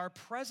that our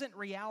present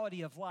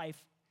reality of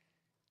life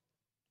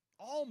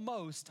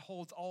almost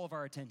holds all of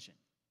our attention.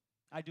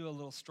 I do a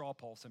little straw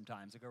poll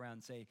sometimes. I go around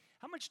and say,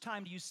 how much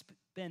time do you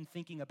spend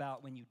thinking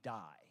about when you die?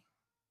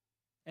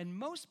 And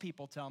most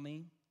people tell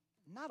me,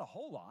 not a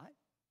whole lot.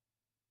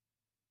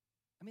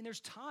 I mean,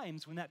 there's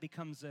times when that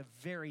becomes a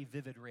very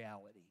vivid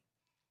reality.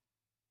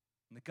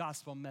 And the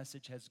gospel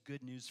message has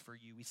good news for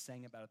you. We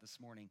sang about it this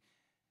morning.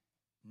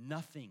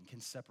 Nothing can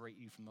separate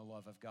you from the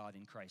love of God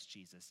in Christ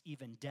Jesus.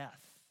 Even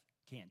death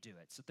can't do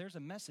it. So there's a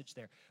message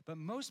there. But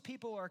most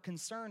people are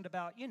concerned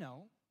about,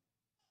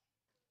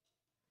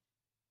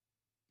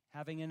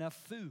 having enough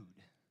food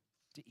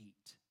to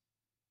eat,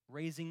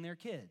 raising their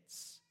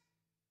kids,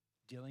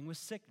 dealing with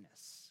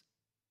sickness.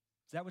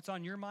 Is that what's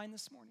on your mind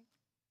this morning?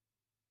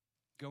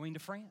 Going to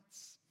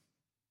France.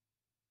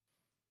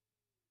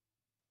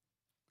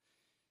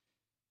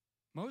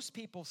 Most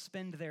people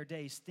spend their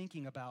days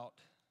thinking about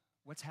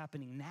what's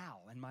happening now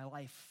in my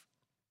life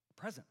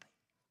presently.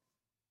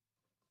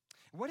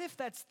 What if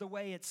that's the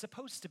way it's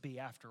supposed to be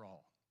after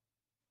all?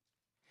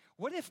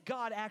 What if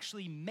God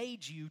actually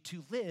made you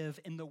to live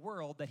in the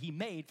world that he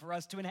made for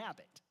us to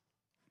inhabit?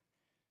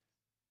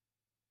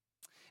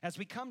 As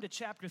we come to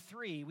chapter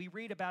 3, we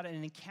read about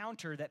an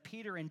encounter that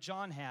Peter and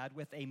John had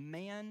with a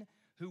man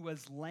who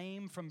was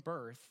lame from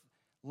birth,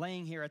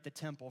 laying here at the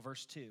temple,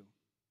 verse 2.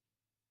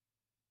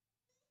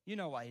 You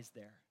know why he's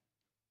there.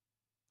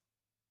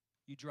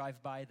 You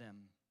drive by them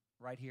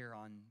right here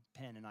on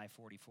Penn and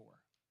I-44.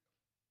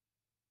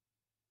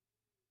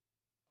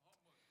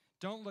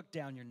 Don't look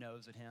down your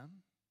nose at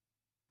him.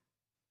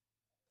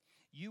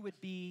 You would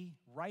be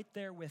right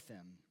there with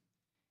him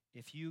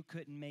if you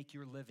couldn't make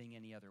your living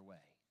any other way.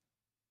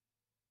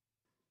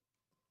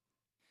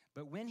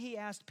 But when he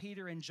asked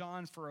Peter and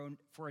John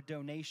for a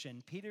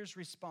donation, Peter's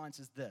response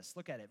is this.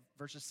 Look at it,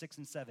 verses 6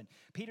 and 7.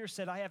 Peter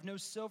said, I have no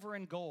silver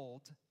and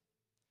gold,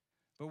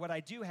 but what I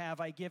do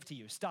have, I give to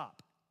you.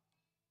 Stop.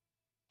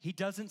 He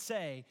doesn't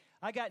say,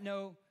 I got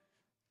no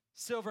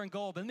silver and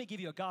gold, but let me give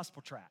you a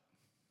gospel tract.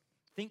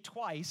 Think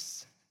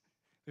twice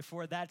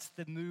before that's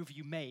the move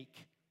you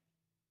make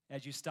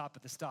as you stop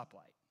at the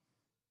stoplight.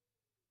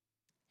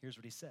 Here's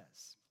what he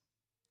says.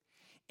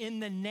 In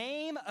the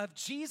name of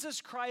Jesus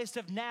Christ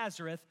of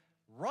Nazareth,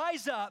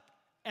 rise up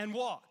and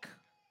walk.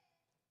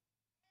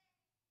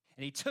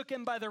 And he took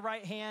him by the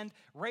right hand,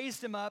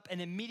 raised him up,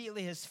 and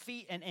immediately his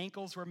feet and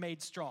ankles were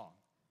made strong.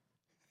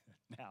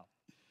 Now,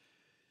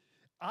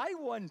 I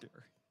wonder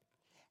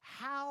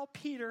how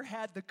Peter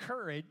had the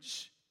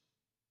courage,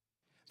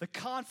 the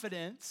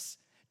confidence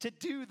to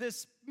do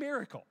this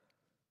miracle.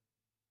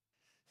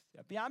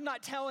 I mean, I'm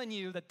not telling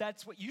you that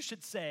that's what you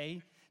should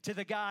say to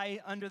the guy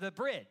under the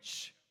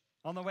bridge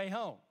on the way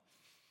home.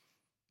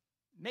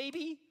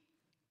 Maybe.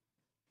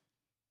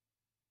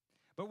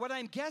 But what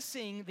I'm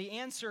guessing the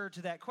answer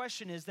to that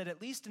question is that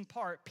at least in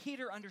part,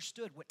 Peter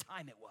understood what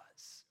time it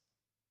was.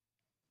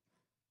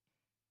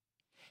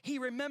 He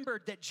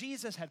remembered that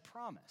Jesus had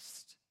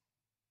promised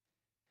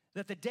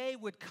that the day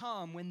would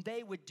come when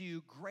they would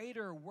do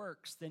greater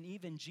works than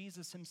even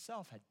Jesus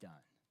himself had done.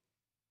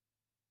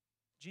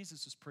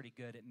 Jesus was pretty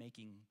good at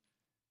making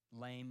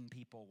lame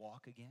people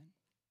walk again.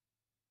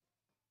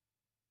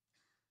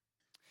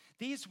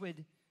 These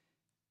would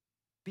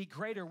be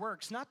greater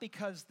works, not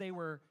because they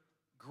were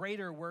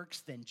greater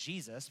works than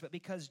Jesus, but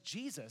because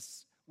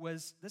Jesus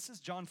was, this is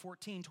John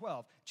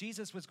 14:12,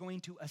 Jesus was going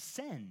to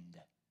ascend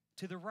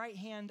to the right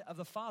hand of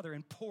the Father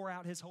and pour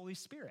out his Holy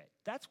Spirit.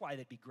 That's why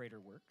there'd be greater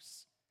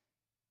works.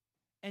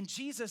 And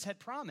Jesus had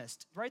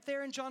promised right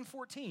there in John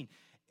 14,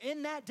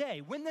 in that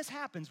day, when this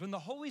happens, when the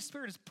Holy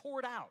Spirit is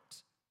poured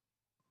out,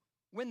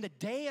 when the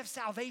day of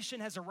salvation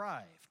has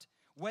arrived,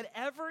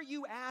 whatever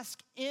you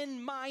ask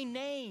in my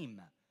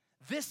name,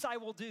 this I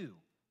will do,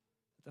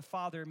 that the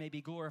Father may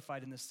be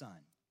glorified in the Son.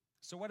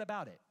 So what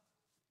about it,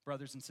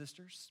 brothers and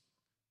sisters?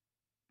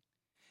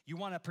 You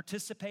want to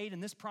participate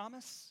in this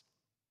promise?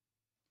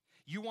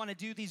 You want to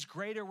do these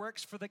greater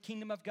works for the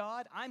kingdom of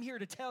God? I'm here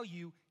to tell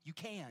you, you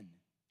can.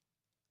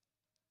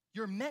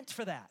 You're meant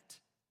for that.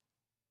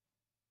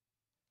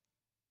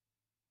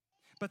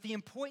 But the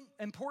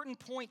important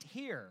point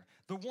here,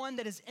 the one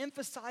that is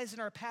emphasized in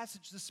our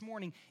passage this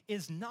morning,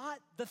 is not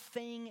the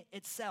thing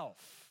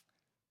itself.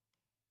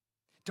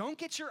 Don't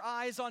get your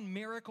eyes on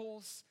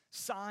miracles,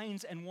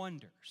 signs, and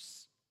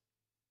wonders.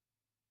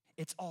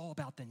 It's all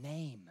about the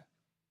name.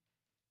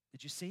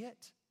 Did you see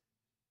it?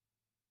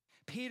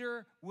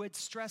 Peter would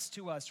stress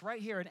to us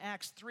right here in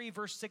Acts 3,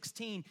 verse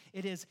 16,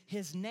 it is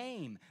his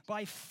name,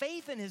 by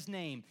faith in his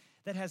name,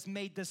 that has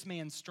made this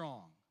man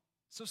strong.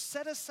 So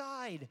set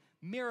aside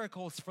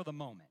miracles for the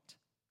moment.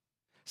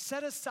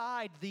 Set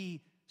aside the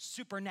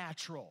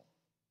supernatural.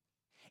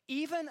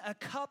 Even a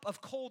cup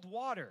of cold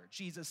water,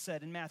 Jesus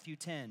said in Matthew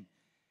 10,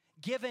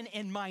 given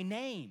in my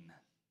name,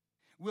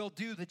 will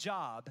do the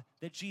job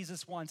that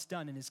Jesus wants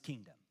done in his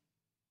kingdom.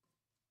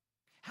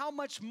 How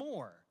much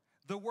more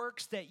the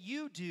works that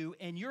you do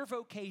in your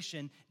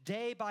vocation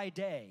day by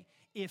day,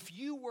 if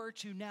you were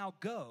to now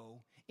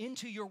go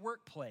into your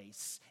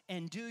workplace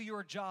and do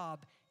your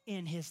job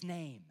in his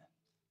name.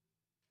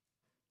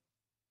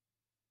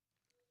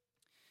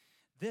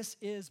 This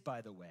is,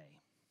 by the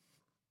way,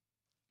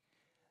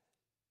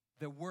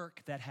 the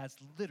work that has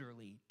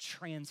literally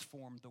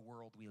transformed the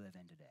world we live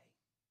in today.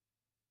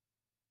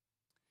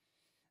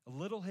 A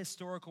little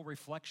historical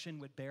reflection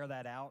would bear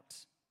that out.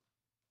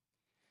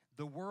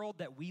 The world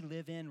that we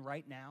live in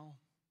right now,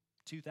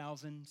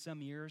 2,000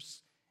 some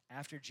years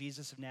after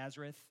Jesus of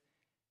Nazareth,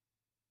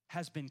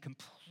 has been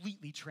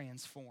completely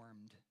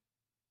transformed.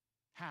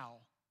 How?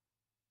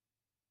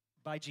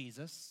 By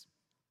Jesus,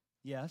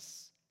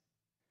 yes,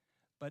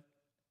 but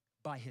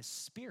by his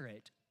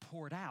Spirit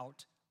poured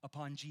out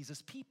upon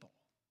Jesus' people.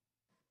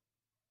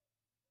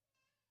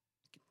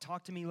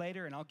 Talk to me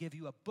later and I'll give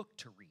you a book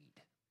to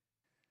read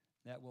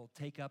that will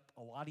take up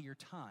a lot of your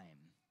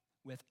time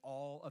with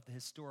all of the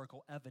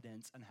historical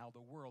evidence on how the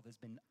world has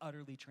been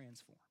utterly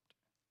transformed.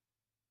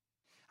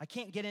 I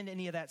can't get into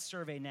any of that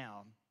survey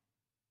now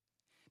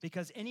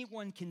because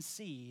anyone can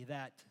see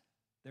that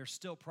there's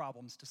still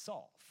problems to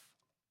solve.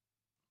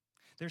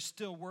 There's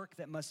still work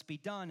that must be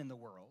done in the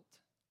world,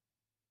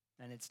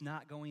 and it's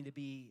not going to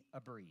be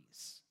a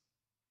breeze.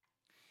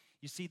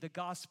 You see, the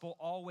gospel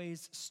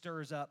always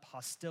stirs up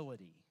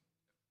hostility.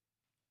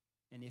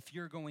 And if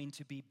you're going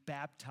to be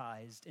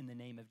baptized in the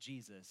name of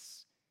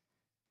Jesus,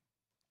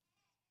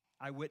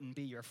 I wouldn't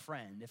be your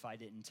friend if I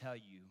didn't tell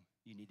you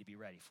you need to be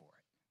ready for it.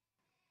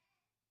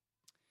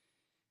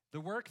 The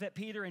work that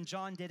Peter and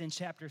John did in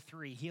chapter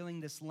 3, healing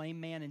this lame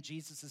man in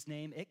Jesus'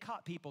 name, it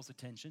caught people's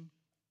attention.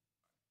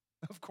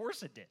 Of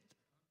course it did.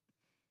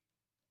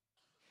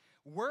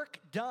 Work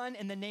done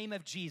in the name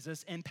of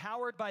Jesus,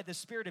 empowered by the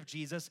Spirit of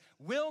Jesus,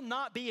 will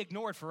not be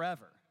ignored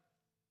forever.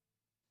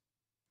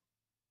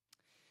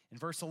 In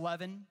verse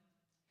 11,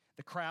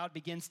 the crowd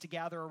begins to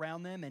gather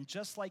around them, and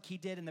just like he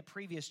did in the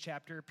previous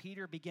chapter,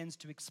 Peter begins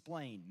to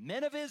explain.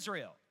 Men of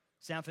Israel.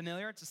 Sound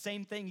familiar? It's the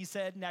same thing he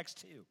said in Acts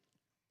 2.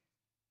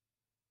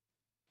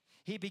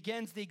 He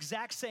begins the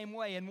exact same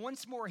way, and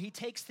once more he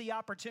takes the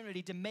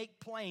opportunity to make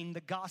plain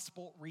the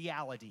gospel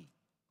reality.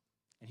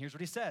 And here's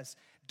what he says.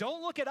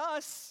 Don't look at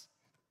us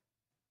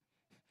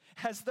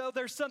as though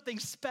there's something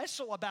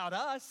special about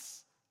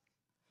us.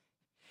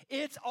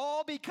 It's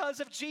all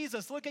because of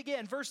Jesus. Look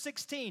again, verse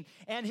 16.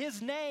 And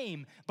his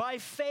name, by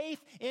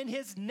faith in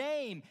his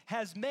name,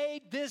 has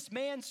made this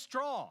man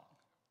strong.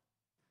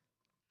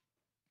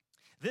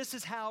 This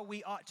is how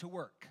we ought to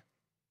work.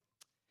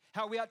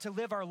 How we ought to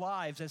live our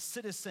lives as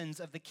citizens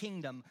of the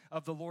kingdom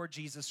of the Lord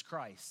Jesus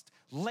Christ.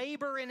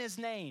 Labor in his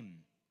name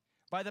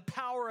by the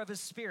power of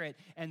his Spirit,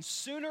 and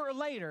sooner or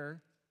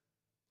later,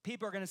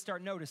 people are going to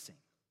start noticing.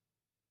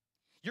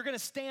 You're going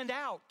to stand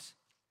out,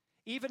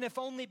 even if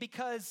only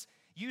because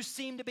you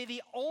seem to be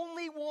the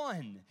only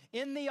one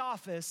in the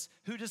office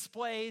who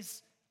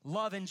displays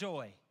love and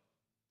joy,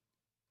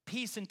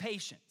 peace and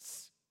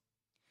patience,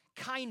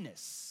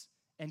 kindness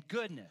and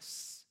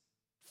goodness,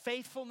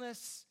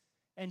 faithfulness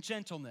and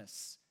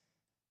gentleness.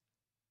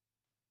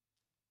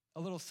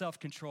 A little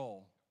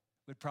self-control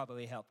would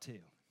probably help too.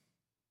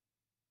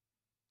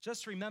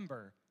 Just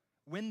remember,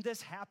 when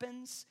this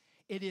happens,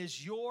 it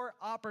is your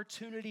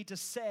opportunity to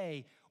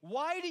say,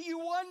 why do you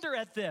wonder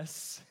at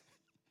this?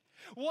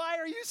 Why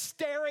are you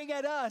staring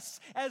at us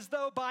as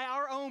though by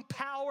our own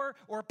power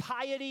or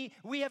piety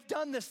we have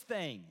done this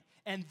thing?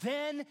 and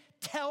then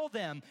tell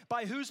them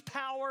by whose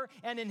power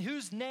and in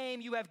whose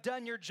name you have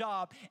done your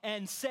job,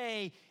 and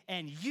say,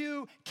 and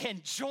you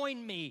can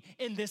join me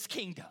in this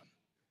kingdom.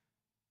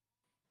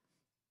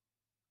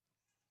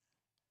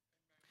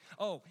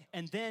 Oh,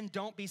 and then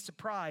don't be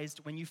surprised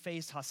when you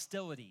face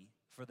hostility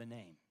for the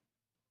name.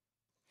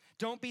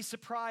 Don't be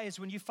surprised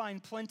when you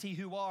find plenty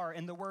who are,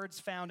 in the words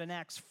found in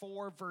Acts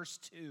 4, verse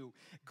 2,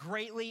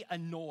 greatly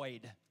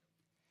annoyed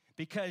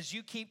because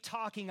you keep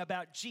talking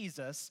about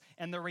Jesus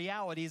and the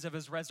realities of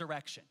his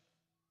resurrection.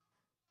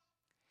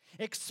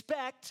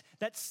 Expect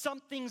that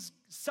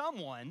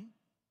someone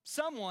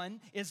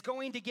is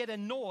going to get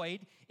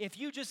annoyed if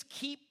you just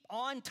keep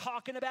on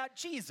talking about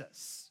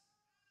Jesus.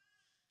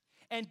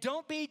 And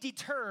don't be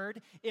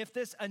deterred if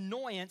this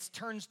annoyance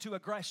turns to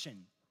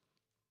aggression.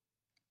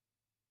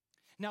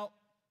 Now,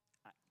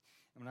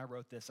 when I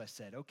wrote this, I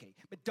said, okay,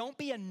 but don't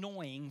be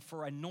annoying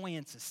for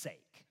annoyance's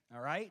sake,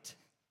 all right?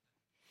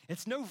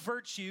 It's no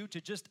virtue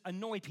to just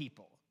annoy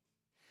people.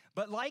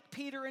 But like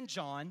Peter and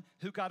John,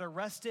 who got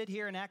arrested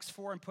here in Acts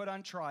 4 and put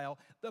on trial,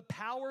 the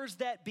powers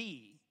that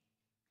be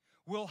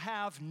will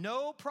have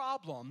no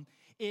problem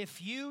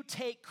if you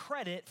take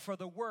credit for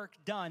the work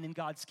done in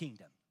God's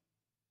kingdom.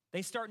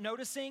 They start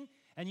noticing,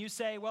 and you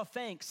say, well,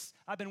 thanks,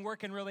 I've been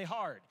working really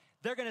hard.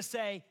 They're going to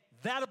say,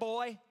 that a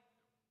boy.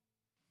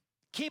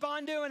 Keep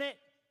on doing it.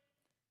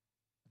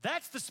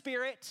 That's the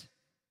spirit.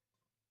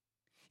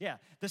 Yeah,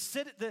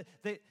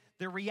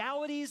 the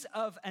realities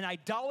of an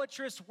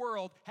idolatrous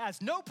world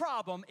has no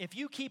problem if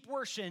you keep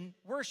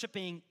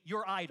worshiping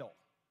your idol.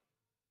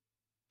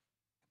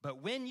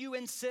 But when you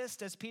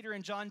insist, as Peter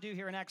and John do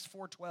here in Acts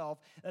 4:12,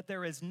 that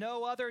there is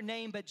no other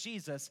name but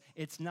Jesus,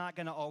 it's not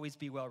going to always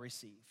be well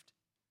received.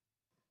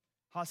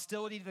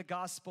 Hostility to the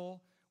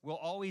gospel will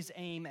always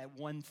aim at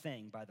one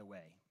thing, by the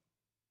way.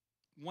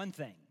 One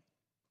thing.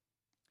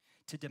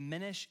 To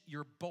diminish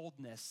your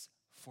boldness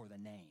for the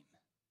name.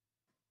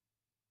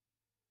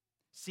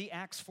 See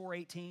Acts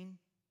 4:18?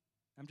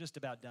 I'm just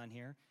about done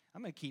here.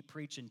 I'm going to keep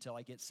preaching until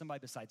I get somebody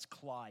besides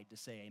Clyde to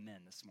say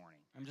amen this morning.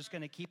 I'm just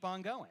going to keep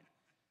on going.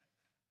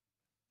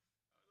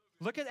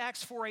 Look at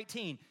Acts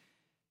 4:18.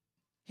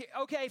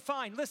 Okay,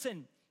 fine,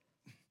 listen.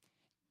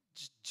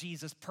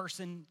 Jesus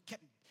person,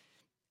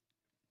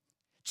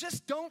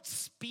 just don't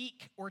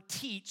speak or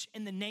teach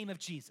in the name of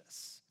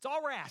Jesus. That's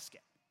all we're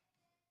asking.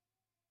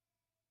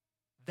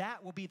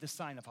 That will be the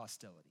sign of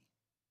hostility.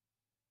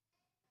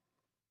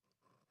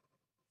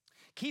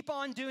 Keep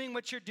on doing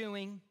what you're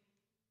doing.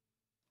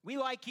 We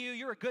like you.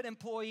 You're a good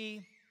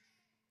employee.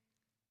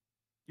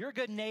 You're a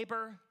good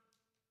neighbor.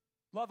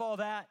 Love all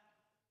that.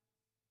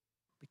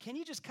 But can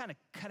you just kind of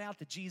cut out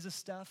the Jesus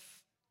stuff?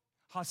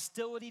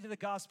 Hostility to the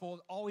gospel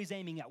is always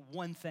aiming at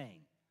one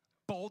thing: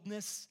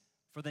 boldness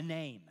for the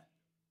name.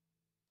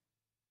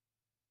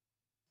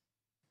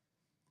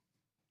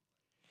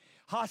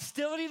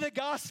 Hostility to the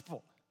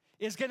gospel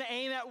is going to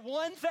aim at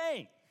one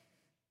thing: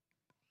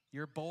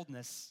 your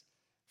boldness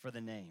for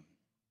the name.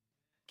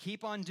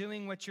 Keep on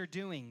doing what you're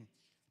doing,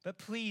 but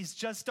please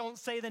just don't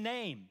say the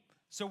name.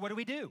 So what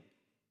do?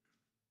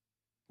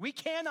 We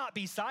cannot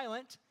be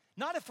silent,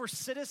 not if we're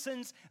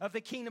citizens of the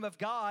kingdom of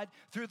God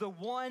through the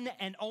one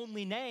and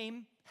only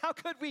name. How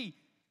could we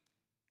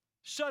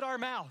shut our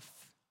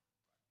mouth?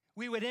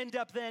 We would end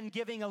up then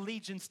giving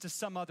allegiance to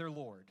some other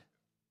Lord.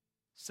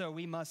 So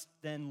we must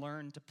then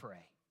learn to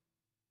pray.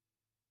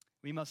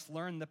 We must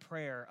learn the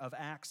prayer of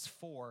Acts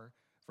 4,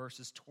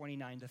 verses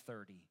 29 to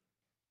 30.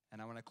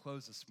 And I want to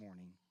close this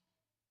morning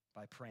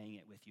by praying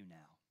it with you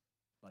now.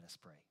 Let us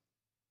pray.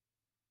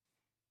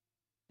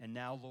 And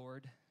now,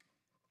 Lord,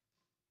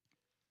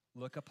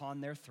 look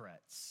upon their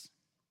threats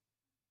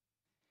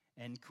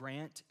and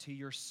grant to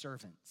your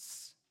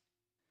servants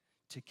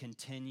to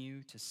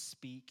continue to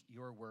speak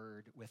your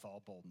word with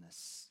all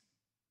boldness,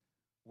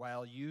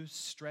 while you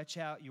stretch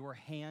out your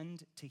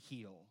hand to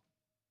heal,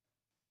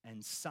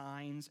 and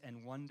signs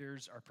and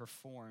wonders are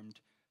performed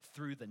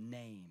through the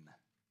name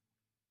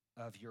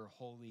of your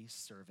holy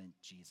servant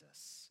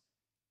Jesus.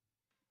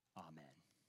 Amen.